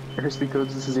 Airspeed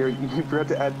codes. This is your. You forgot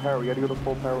to add power. You got to go to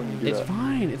full power when you do It's that.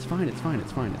 fine. It's fine. It's fine.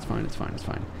 It's fine. It's fine. It's fine. It's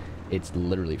fine. It's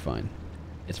literally fine.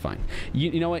 It's fine.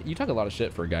 You know what? You talk a lot of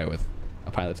shit for a guy with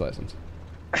a pilot's license.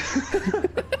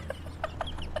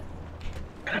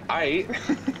 I.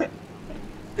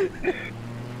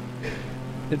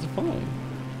 It's fine.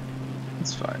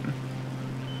 It's fine.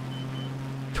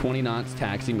 20 knots,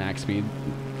 taxi, max speed.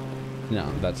 No,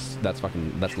 that's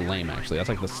lame actually. That's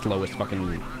like the slowest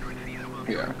fucking.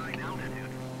 Yeah.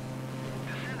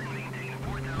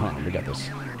 Hold on, we got this.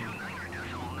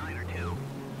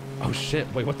 Oh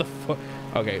shit! Wait, what the fuck?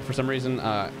 Okay, for some reason,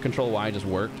 Control Y just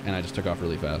worked, and I just took off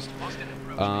really fast.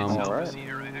 All right.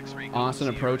 Austin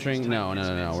approaching? No,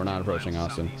 we're not approaching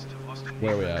Austin.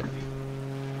 Where are we at?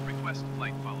 Request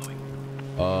flight following.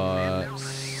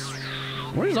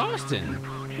 Where's Austin?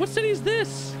 What city is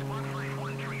this?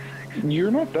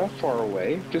 You're not that far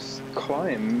away. Just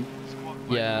climb.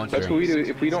 Yeah, That's true. what we do.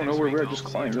 If we don't know where we're at, just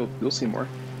climb. You'll see more.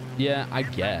 Yeah, I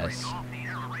guess.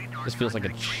 This feels like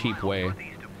a cheap way.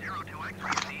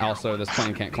 Also, this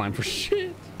plane can't climb for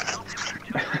shit.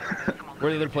 Where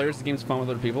are the other players? The game's fun with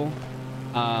other people.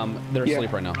 They're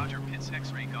asleep right now.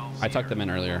 I tucked them in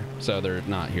earlier, so they're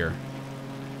not here.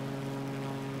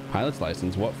 Pilot's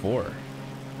license, what for?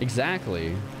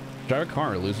 Exactly. Drive a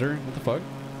car, loser. What the fuck?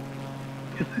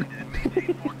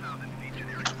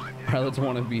 Pilots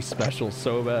want to be special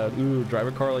so bad. Ooh, drive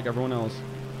a car like everyone else.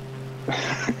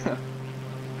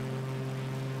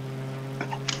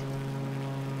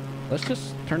 Let's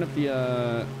just turn up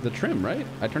the trim, right?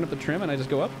 I turn up the trim and I just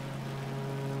go up.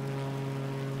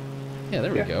 Yeah,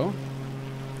 there we go.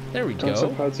 There we go.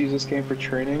 Some pods use this game for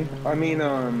training. I mean,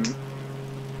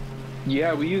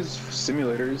 yeah, we use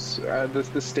simulators.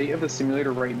 The state of the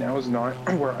simulator right now is not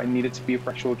where I need it to be for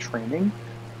actual training.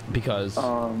 Because?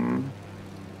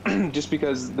 Just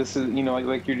because this is, you know,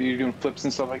 like you're doing flips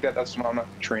and stuff like that. That's what I'm not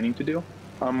training to do.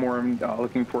 I'm more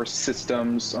looking for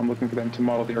systems. I'm looking for them to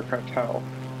model the aircraft how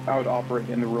I would operate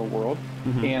in the real world.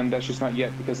 And that's just not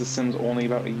yet because the sim's only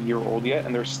about a year old yet,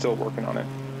 and they're still working on it.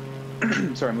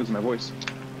 Sorry, I'm losing my voice.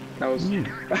 That was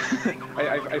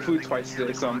I flew twice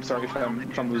today, so I'm sorry if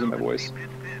I'm losing my voice.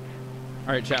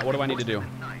 All right, chat. What do I need to do?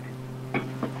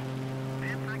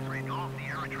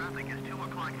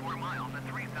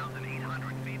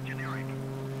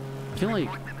 I feel like,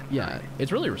 yeah,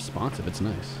 it's really responsive. It's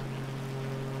nice.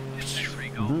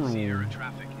 Sierra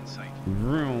traffic in sight.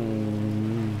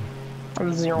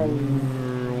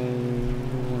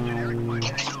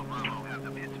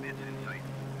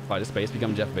 Fly to space,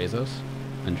 become Jeff Bezos.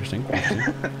 Interesting. All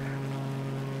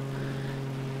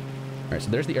right, so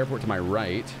there's the airport to my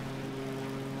right,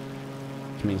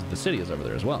 which means the city is over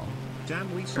there as well. Damn,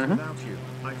 we without you.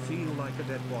 I feel like a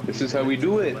dead body. This is how we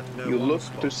do it. You look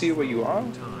to see where you are,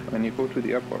 and you go to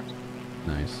the airport.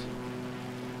 Nice.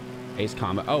 Ace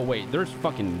Combat. Oh wait, there's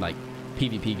fucking like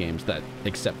PvP games that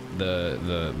accept the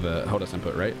HOTAS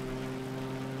input, right?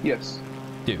 Yes.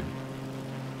 Dude.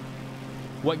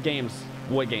 What games?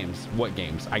 What games? What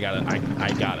games? I gotta.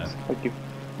 Thank you.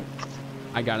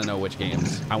 I gotta know which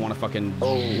games. I want to fucking.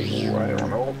 Oh, I don't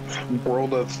know.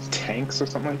 World of Tanks or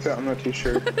something like that. I'm not too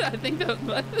sure. I think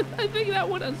that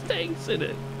one has tanks in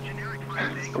it.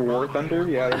 War Thunder?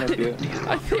 Yeah, that might be it.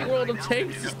 I think World of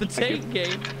Tanks is the tank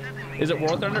game. Is it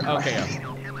World Thunder? Okay.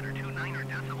 Yeah.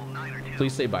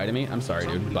 Please say bye to me. I'm sorry,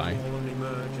 dude. Bye.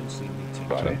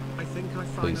 Bye.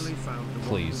 Please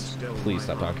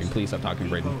stop talking. Please stop talking,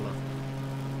 Braden.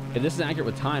 If this is accurate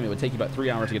with time, it would take you about 3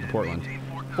 hours to get to Portland.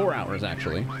 4 hours,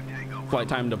 actually. Flight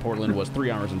time to Portland was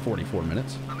 3 hours and 44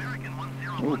 minutes.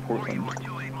 Ooh, Portland.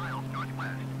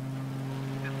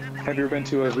 Have you ever been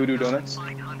to Voodoo Donuts?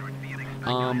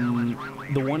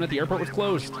 The one at the airport was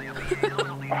closed.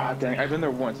 Ah, dang. I've been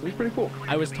there once. It was pretty cool.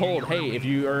 I was told, hey, if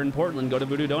you are in Portland, go to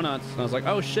Voodoo Donuts. And I was like,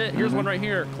 oh shit, here's one right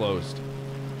here. Closed.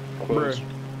 Closed.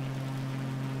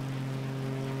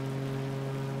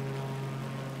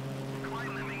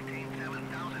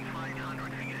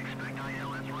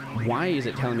 Why is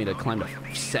it telling me to climb to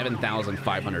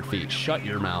 7,500 feet? Shut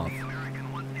your mouth.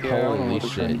 Yeah, holy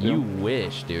shit. You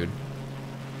wish, dude.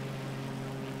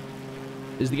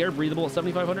 Is the air breathable at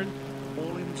 7,500?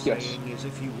 Yes.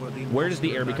 Where does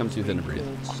the air become too thin to breathe?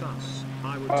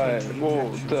 Well,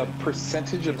 the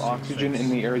percentage of oxygen in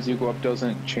the air as you go up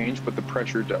doesn't change, but the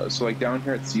pressure does. So like down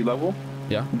here at sea level,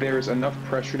 yeah, there's enough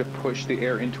pressure to push the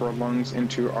air into our lungs,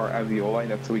 into our alveoli.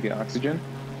 That's how we get oxygen.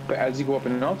 But as you go up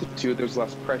in altitude, there's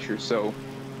less pressure. So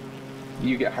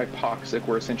you get hypoxic,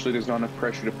 where essentially there's not enough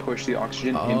pressure to push the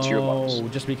oxygen into your lungs. Oh,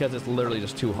 just because it's literally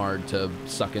just too hard to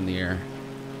suck in the air.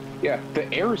 Yeah,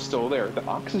 the air is still there. The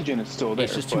oxygen is still there.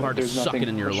 It's just too hard to suck it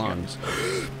in your lungs.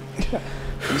 Yeah,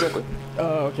 exactly.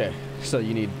 Oh, okay. So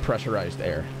you need pressurized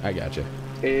air. I gotcha.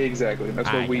 Exactly.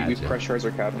 That's why we pressurize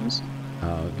our cabins.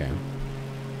 Oh, okay.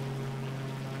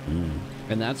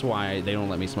 And that's why they don't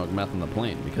let me smoke meth on the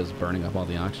plane, because burning up all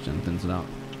the oxygen thins it out.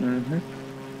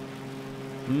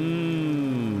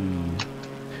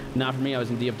 Not for me. I was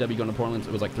in DFW going to Portland.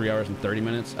 It was like 3 hours and 30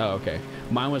 minutes. Oh, okay.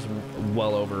 Mine was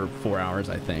well over 4 hours,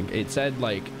 I think. It said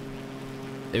like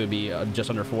it would be just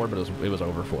under 4, but it was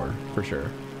over 4 for sure.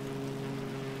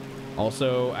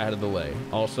 Also, I had a delay.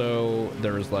 Also,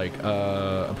 there was like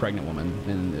a pregnant woman,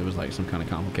 and it was like some kind of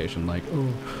complication, like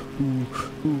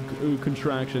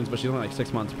contractions. But she's only like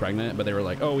 6 months pregnant. But they were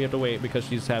like, oh, we have to wait because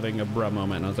she's having a bruh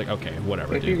moment. And I was like, okay,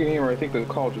 whatever. If you can hear, I think the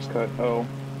call just cut. Oh.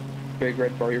 Big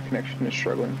red bar, your connection is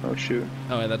struggling. Oh shoot.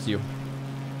 Oh, yeah, that's you.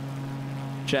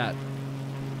 Chat.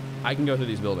 I can go through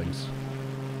these buildings.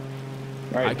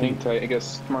 Alright, I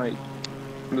guess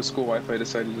the school Wi-Fi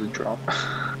decided to drop.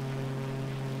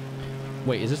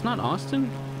 Wait, is this not Austin?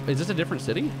 Is this a different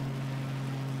city?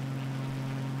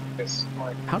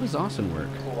 How does Austin work?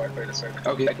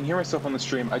 Okay, I can hear myself on the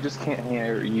stream. I just can't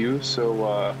hear you,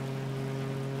 so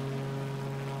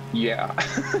yeah.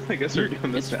 I guess we're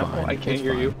doing this It's now. fine. I can't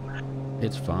hear you.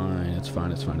 It's fine. It's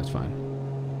fine. It's fine. It's fine.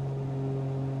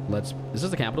 Let's. Is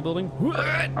this the Capitol building?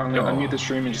 I'm gonna unmute the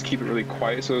stream and just keep it really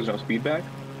quiet so there's no feedback.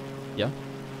 Yeah.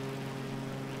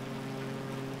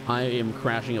 I am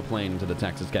crashing a plane into the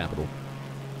Texas Capitol.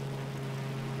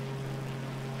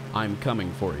 I'm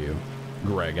coming for you,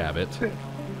 Greg Abbott.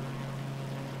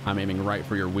 I'm aiming right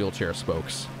for your wheelchair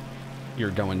spokes. You're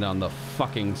going down the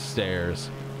fucking stairs.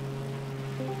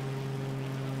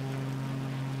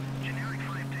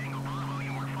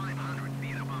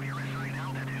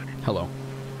 Hello.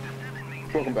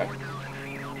 Welcome back.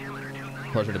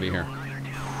 Pleasure to be here.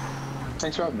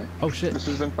 Thanks for having me. Oh shit. This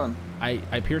has been fun. I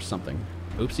pierced something.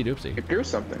 Oopsie doopsie. You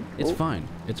pierced something. It's Oh. fine.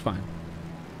 It's fine.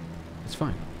 It's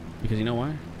fine. Because you know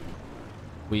why?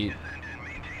 We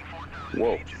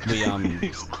Whoa. We You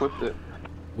just clipped it.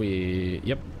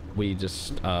 yep. We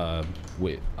just you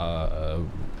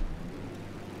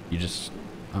just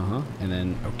and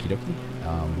then okie dokie.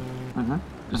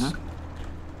 Just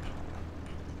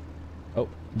oh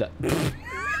that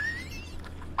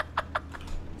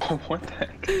What the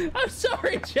heck? I'm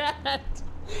sorry, chat.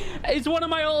 It's one of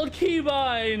my old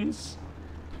keybinds.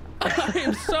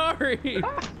 I'm sorry.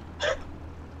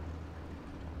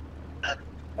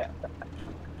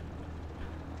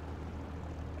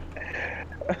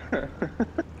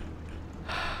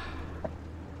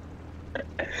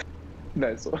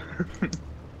 Nice.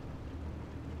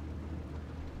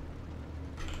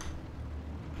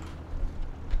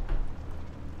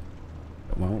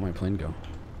 Why won't my plane go?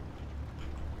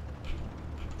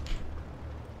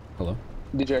 Hello?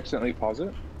 Did you accidentally pause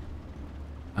it?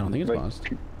 I don't think it's Like, paused.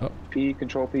 Oh, P,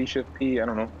 Control P, Shift P, I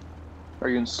don't know. Are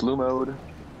you in slew mode?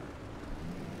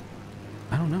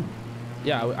 I don't know.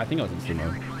 Yeah, I think I was in slew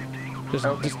mode. Just,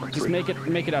 Okay, just make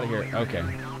it out of here. Okay.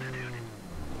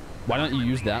 Why don't you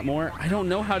use that more? I don't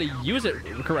know how to use it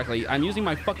correctly. I'm using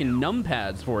my fucking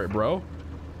numpads for it, bro.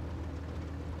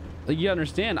 Like, you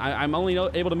understand? I'm only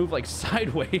able to move like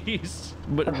sideways,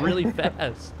 but really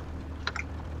fast.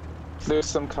 There's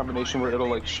some combination where it'll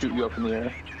like shoot you up in the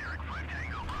air.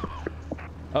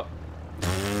 Oh.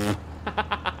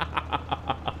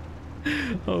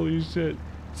 Holy shit.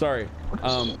 Sorry.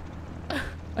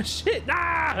 Shit.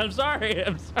 Ah, I'm sorry.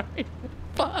 I'm sorry.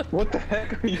 Fuck. What the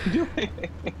heck are you doing?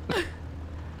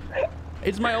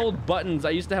 It's my old buttons. I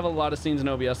used to have a lot of scenes in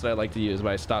OBS that I like to use, but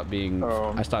I stopped being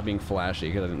flashy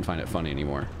because I didn't find it funny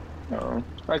anymore. Oh,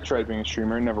 I tried being a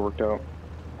streamer. It never worked out.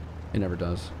 It never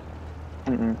does.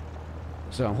 Mm-mm.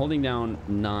 So I'm holding down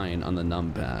 9 on the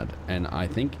numpad, and I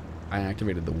think I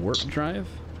activated the warp drive.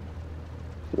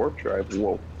 Warp drive?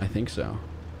 Whoa. I think so.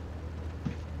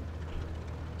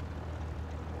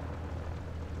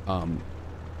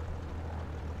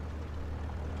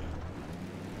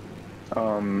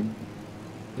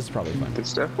 This is probably fine.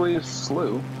 It's definitely a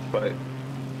slew, but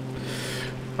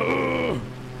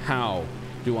How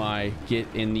do I get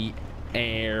in the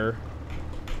air?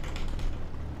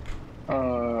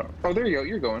 oh, there you go.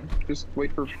 You're going. Just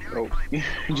wait for. Oh, you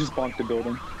just bonked the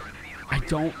building. I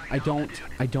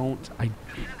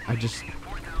just.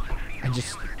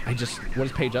 What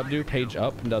does page up do? Page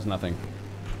up does nothing.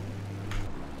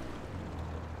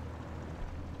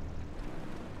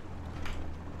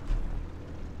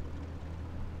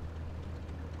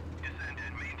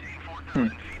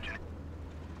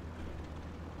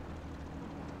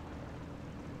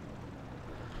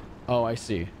 Oh, I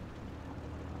see.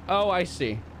 Oh, I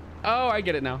see. Oh, I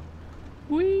get it now.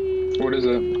 Whee! What is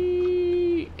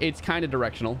it? It's kind of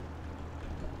directional.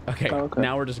 Okay, okay.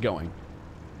 Now we're just going.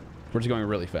 We're just going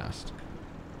really fast.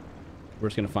 We're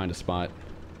just gonna find a spot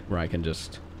where I can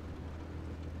just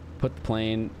put the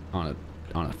plane on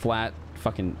a flat.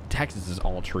 Fucking Texas is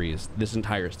all trees. This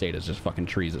entire state is just fucking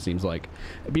trees. It seems like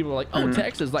people are like, "Oh,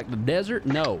 Texas, like the desert."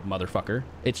 No, motherfucker,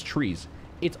 it's trees.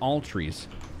 It's all trees.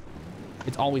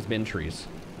 It's always been trees.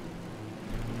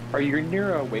 Are you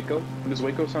near Waco? Does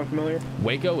Waco sound familiar?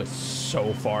 Waco is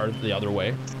so far the other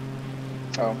way.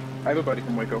 Oh, I have a buddy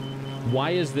from Waco. Why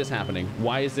is this happening?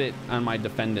 Why is it on my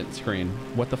defendant screen?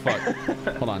 What the fuck?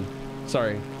 Hold on.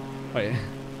 Sorry. Wait.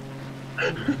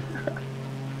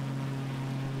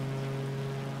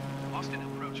 Austin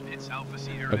approach Pitts Alpha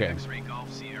Sierra Okay. X-ray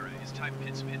Golf Sierra is type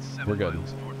Pitts 7 We're good.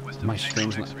 miles northwest of My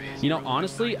Nacogdoches, stream's not... You know,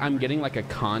 honestly, I'm getting like a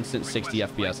constant 60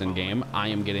 FPS in game. I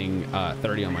am getting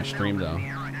 30 on my stream though.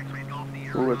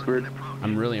 Oh, that's weird.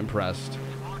 I'm really impressed.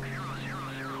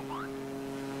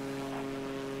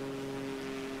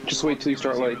 Just wait till you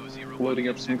start like loading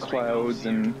up some clouds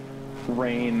and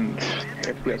rain.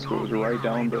 FPS goes right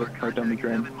down the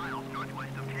drain.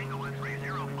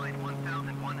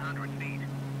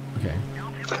 Okay.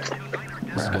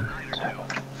 This is good.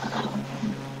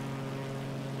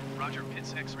 Roger,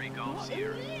 Pitts X-ray Golf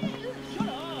Sierra.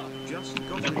 Just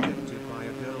got rejected by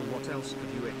a girl. What else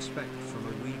could you expect from a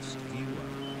Weest viewer?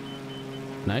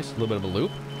 Nice. A little bit of a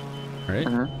loop. All right.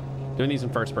 Doing these in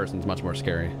first person is much more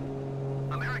scary.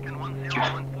 American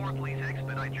 1014, please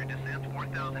expedite your descent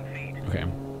 4,000 feet. Okay.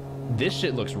 This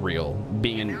shit looks real.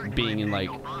 Being in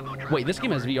like, wait, this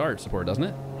game has VR support, doesn't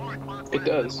it? It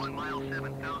does.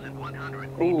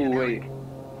 Oh wait,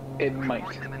 it might.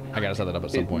 I gotta set that up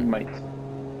at some point. It might.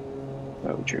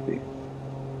 That would trippy.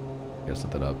 Gotta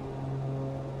set that up.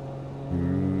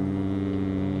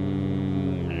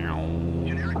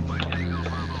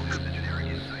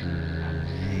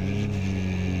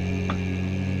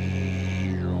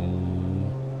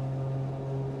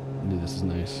 Dude, this is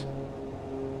nice.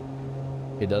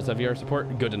 It does have VR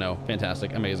support? Good to know.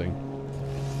 Fantastic. Amazing.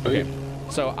 Okay.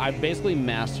 So I basically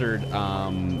mastered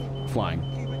flying,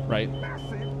 right?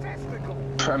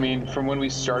 I mean, from when we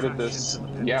started this,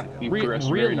 yeah, you progressed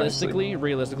very nicely.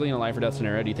 Realistically, in a life or death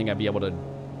scenario, do you think I'd be able to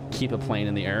keep a plane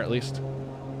in the air at least?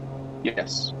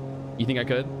 Yes. You think I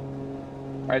could?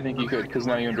 I think you could, because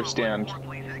now you understand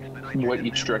what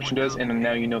each direction does, and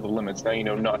now you know the limits. Now you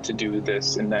know not to do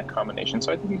this in that combination,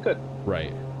 so I think you could.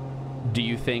 Right. Do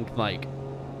you think, like,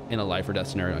 in a life or death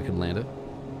scenario, I could land it?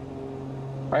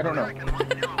 I don't know.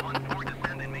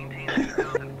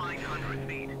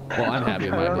 Well, I'm happy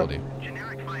with my ability.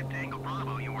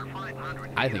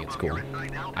 I think it's cool.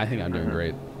 I think I'm doing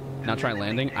great. Now try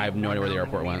landing. I have no idea where the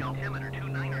airport went.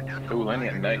 Oh, landing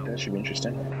at night. That should be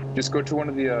interesting. Just go to one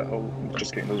of the. Oh,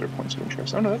 just kidding. Those are points of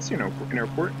interest. Oh no, that's an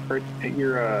airport. Right at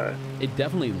your. It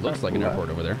definitely looks like an airport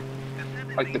over there.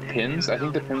 Like the pins. I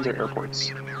think the pins are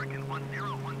airports.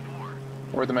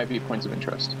 Or there might be points of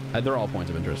interest. They're all points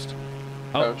of interest.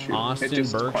 Oh, shoot. Austin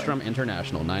Bergstrom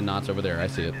International. 9 knots over there. I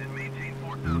see it.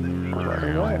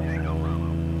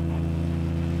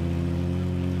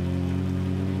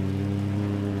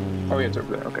 Oh yeah, it's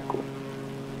over there. Okay, cool.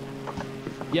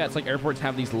 Yeah, it's like airports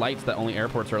have these lights that only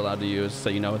airports are allowed to use, so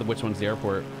you know which one's the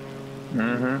airport.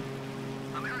 Mm-hmm.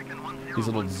 These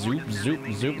little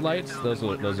zoop lights. Those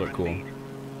look cool.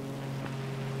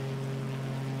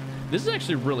 This is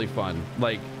actually really fun.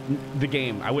 Like the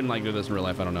game. I wouldn't like do this in real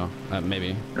life. I don't know.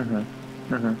 Maybe.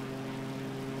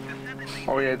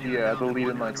 Oh yeah, the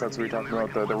lead-in lights. That's what we talked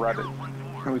about. The rabbit.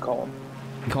 What do we call them?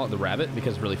 You call it the rabbit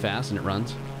because it's really fast and it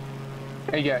runs.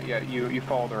 Yeah. You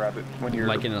follow the rabbit when you're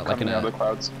coming out of the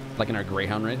clouds. Like in our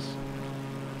Greyhound race.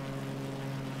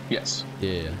 Yes.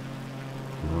 Yeah.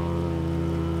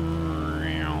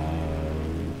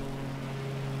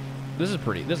 This is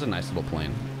pretty. This is a nice little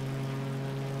plane.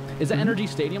 Is that Energy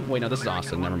Stadium? Wait, no, this is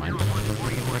Austin. Never mind.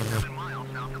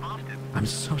 I'm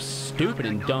so stupid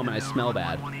and dumb and I smell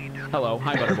bad. Hello.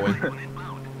 Hi, Butterboy.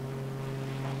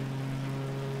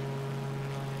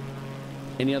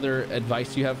 Any other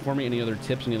advice you have for me? Any other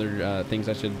tips? Any other things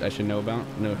I should know about?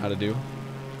 Know how to do?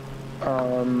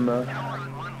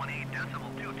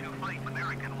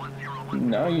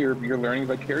 No, you're learning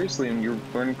vicariously and you're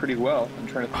learning pretty well. I'm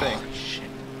trying to think. Oh, shit.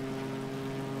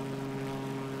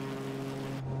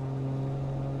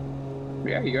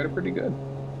 Yeah, you got it pretty good.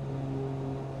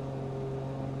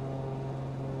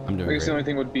 I'm doing I guess great. the only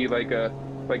thing would be like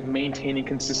maintaining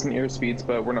consistent airspeeds,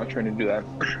 but we're not trying to do that.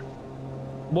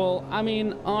 Well, I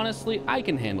mean, honestly, I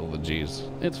can handle the G's.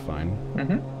 It's fine.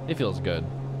 It feels good.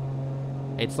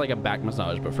 It's like a back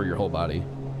massage, but for your whole body.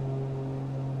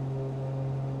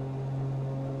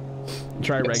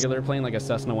 Try regular plane like a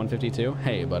Cessna 152.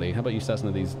 Hey, buddy, how about you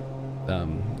Cessna these? I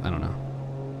don't know.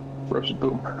 Roasted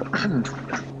boom.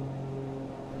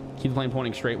 Keep the plane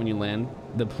pointing straight when you land.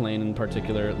 The plane in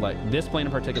particular, this plane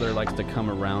in particular, likes to come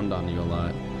around on you a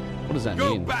lot. What does that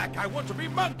mean? Go back! I want to be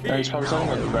monkey! He's probably talking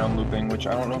about ground looping, which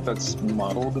I don't know if that's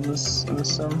modeled in this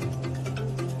sim.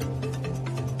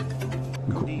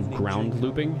 Ground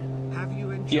looping?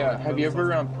 Yeah, have you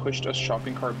ever pushed a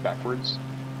shopping cart backwards?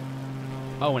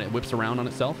 Oh, and it whips around on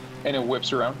itself? And it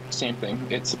whips around. Same thing.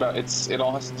 It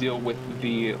all has to deal with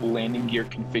the landing gear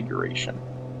configuration.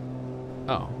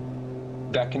 Oh.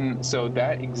 So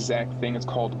that exact thing is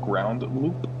called ground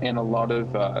loop, and a lot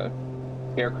of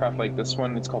aircraft like this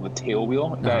one, it's called the tail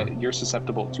wheel, that you're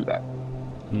susceptible to that.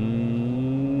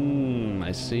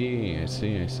 I see.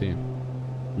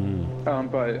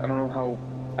 But I don't know how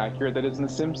accurate that is in the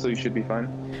sim, so you should be fine.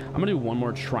 I'm gonna do one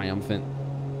more triumphant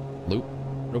loop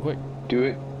real quick. Do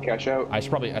it. Cash out. I should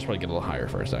probably get a little higher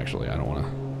first, actually. I don't want to.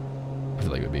 I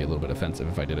feel like it would be a little bit offensive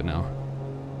if I did it now.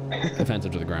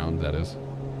 Offensive to the ground, that is.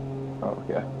 Oh,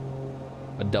 yeah.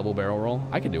 A double barrel roll?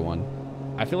 I could do one.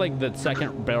 I feel like the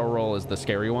second barrel roll is the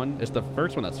scary one. It's the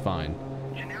first one that's fine.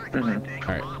 Mm-hmm.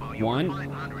 All right,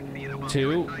 1,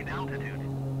 2.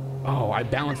 Oh, I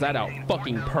balanced that out.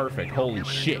 Fucking perfect. Holy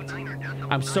shit.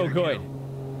 I'm so good.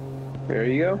 There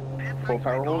you go. Full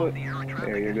power hold it.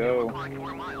 There you go.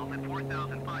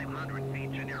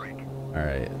 All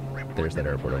right, there's that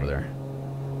airport over there.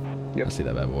 Yep. I see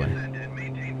that bad boy.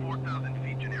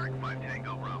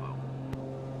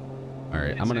 All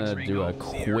right, I'm gonna do a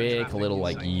quick little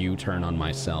like U-turn on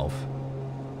myself,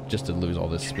 just to lose all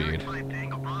this speed.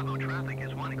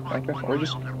 Okay. Or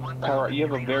just power. You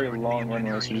have a very long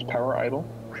runway, so just power idle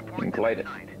and glide it.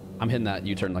 I'm hitting that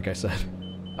U-turn like I said.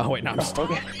 Oh wait, no, I'm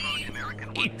Okay.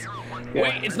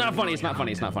 Wait, it's not funny. It's not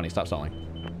funny. It's not funny. Stop stalling.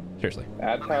 Seriously.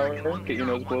 Add power. Get your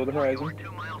nose below the horizon.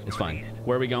 It's fine.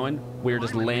 Where are we going? We're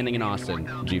just landing in Austin,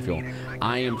 G Fuel.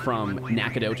 I am from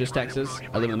Nacogdoches, Texas.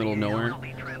 I live in the middle of nowhere.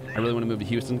 I really want to move to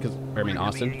Houston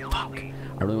Austin. Fuck.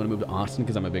 I really want to move to Austin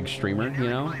because I'm a big streamer, you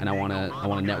know, and I want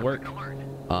to network.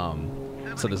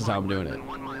 So this is how I'm doing it.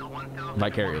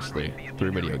 Vicariously through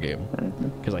a video game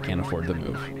because I can't afford to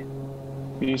move.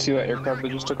 Did you see that aircraft that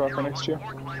just took off right next to you?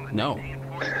 No.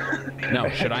 No,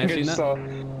 should I have seen that? Saw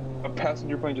a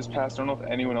passenger plane just passed. I don't know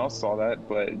if anyone else saw that,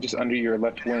 but just under your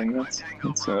left wing. That's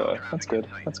good.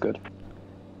 That's good.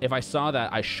 If I saw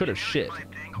that, I should have shit.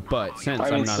 But since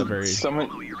I'm not a very...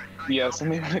 somebody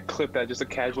want to clip that. Just a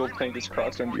casual plane just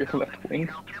crossed under your left wing.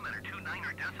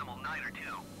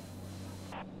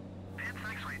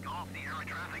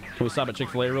 Can we stop at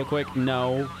Chick-fil-A real quick?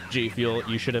 No, G Fuel,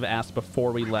 you should have asked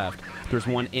before we left. There's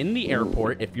one in the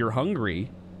airport if you're hungry.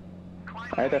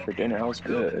 I had that for dinner. That was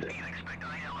good.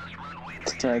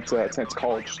 Tonight's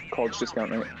college discount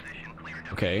night.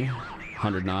 Okay,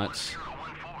 100 knots.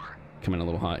 Coming a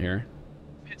little hot here.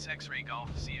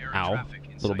 Ow. A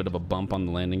little bit of a bump on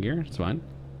the landing gear. It's fine.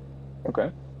 Okay.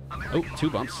 Oh, 2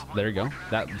 bumps. There you go.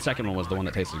 That second one was the one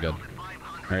that tasted good. All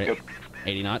right. Yep.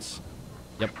 80 knots.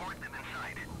 Yep.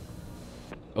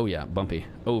 Oh, yeah. Bumpy.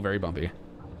 Oh, very bumpy.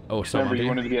 Oh, so Remember, bumpy. you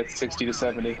wanted to be at 60 to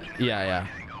 70. Yeah, yeah.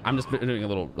 I'm just doing a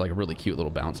little, like a really cute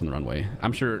little bounce on the runway.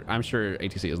 I'm sure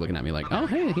ATC is looking at me like, oh,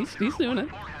 hey, he's doing it.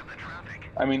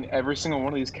 I mean, every single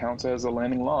one of these counts as a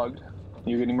landing logged.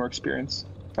 You're getting more experience.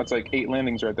 That's like 8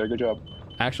 landings right there. Good job.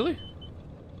 Actually?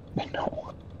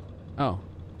 No. Oh.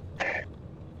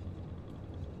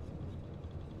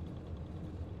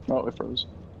 Oh, it froze.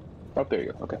 Oh, there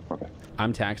you go. Okay, okay.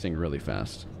 I'm taxing really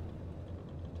fast.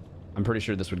 I'm pretty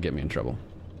sure this would get me in trouble.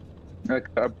 Like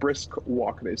a brisk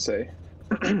walk, they say.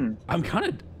 I'm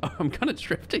kind of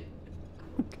drifting.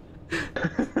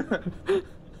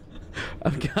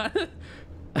 I'm kind of...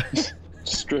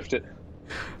 Just drift it.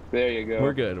 There you go.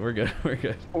 We're good. We're good. We're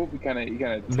good. Oh, you kind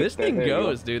of. This thing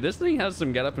goes, dude. This thing has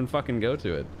some get up and fucking go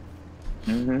to it.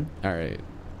 Mm-hmm. All right.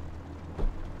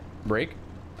 Break.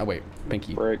 Oh wait,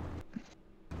 pinky. Break.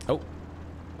 Oh,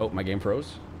 my game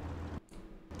froze.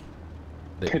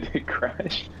 Did it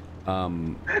crash?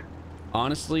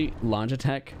 Honestly,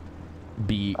 Logitech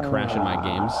be crashing my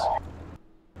games.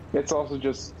 It's also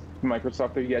just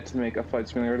Microsoft. They're yet to make a flight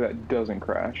simulator that doesn't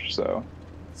crash. So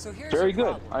here's very your good.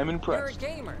 problem. I'm impressed.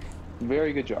 You're a gamer.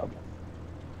 Very good job.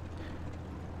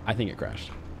 I think it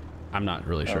crashed. I'm not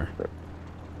really sure. Okay.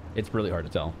 It's really hard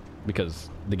to tell because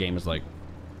the game is like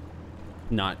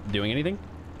not doing anything.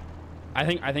 I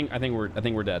think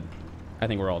we're dead. I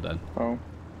think we're all dead. Oh,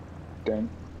 dang.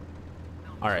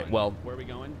 All right. Well, where are we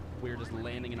going? We're just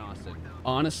landing in Austin.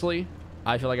 Honestly,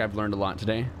 I feel like I've learned a lot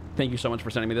today. Thank you so much for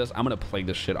sending me this. I'm gonna play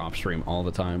this shit off stream all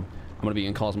the time. I'm gonna be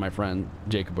in calls with my friend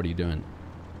Jacob. What are you doing?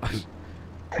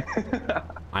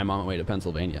 I'm on my way to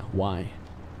Pennsylvania. Why?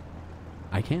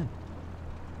 I can.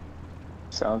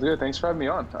 Sounds good. Thanks for having me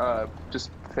on.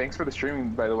 Just thanks for the streaming,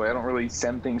 by the way. I don't really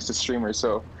send things to streamers,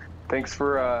 so thanks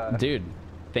for. Dude,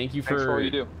 thank you for all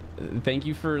you do. Thank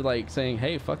you for like saying,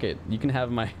 hey, fuck it, you can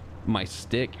have my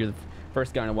stick. You're the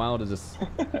first guy in a while to just.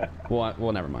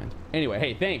 well, never mind. Anyway,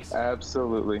 hey, thanks.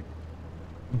 Absolutely.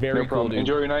 Very cool, dude.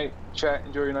 Enjoy your night, chat.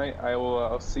 Enjoy your night.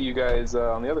 I'll see you guys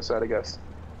on the other side, I guess.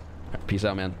 Peace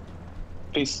out, man.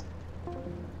 Peace.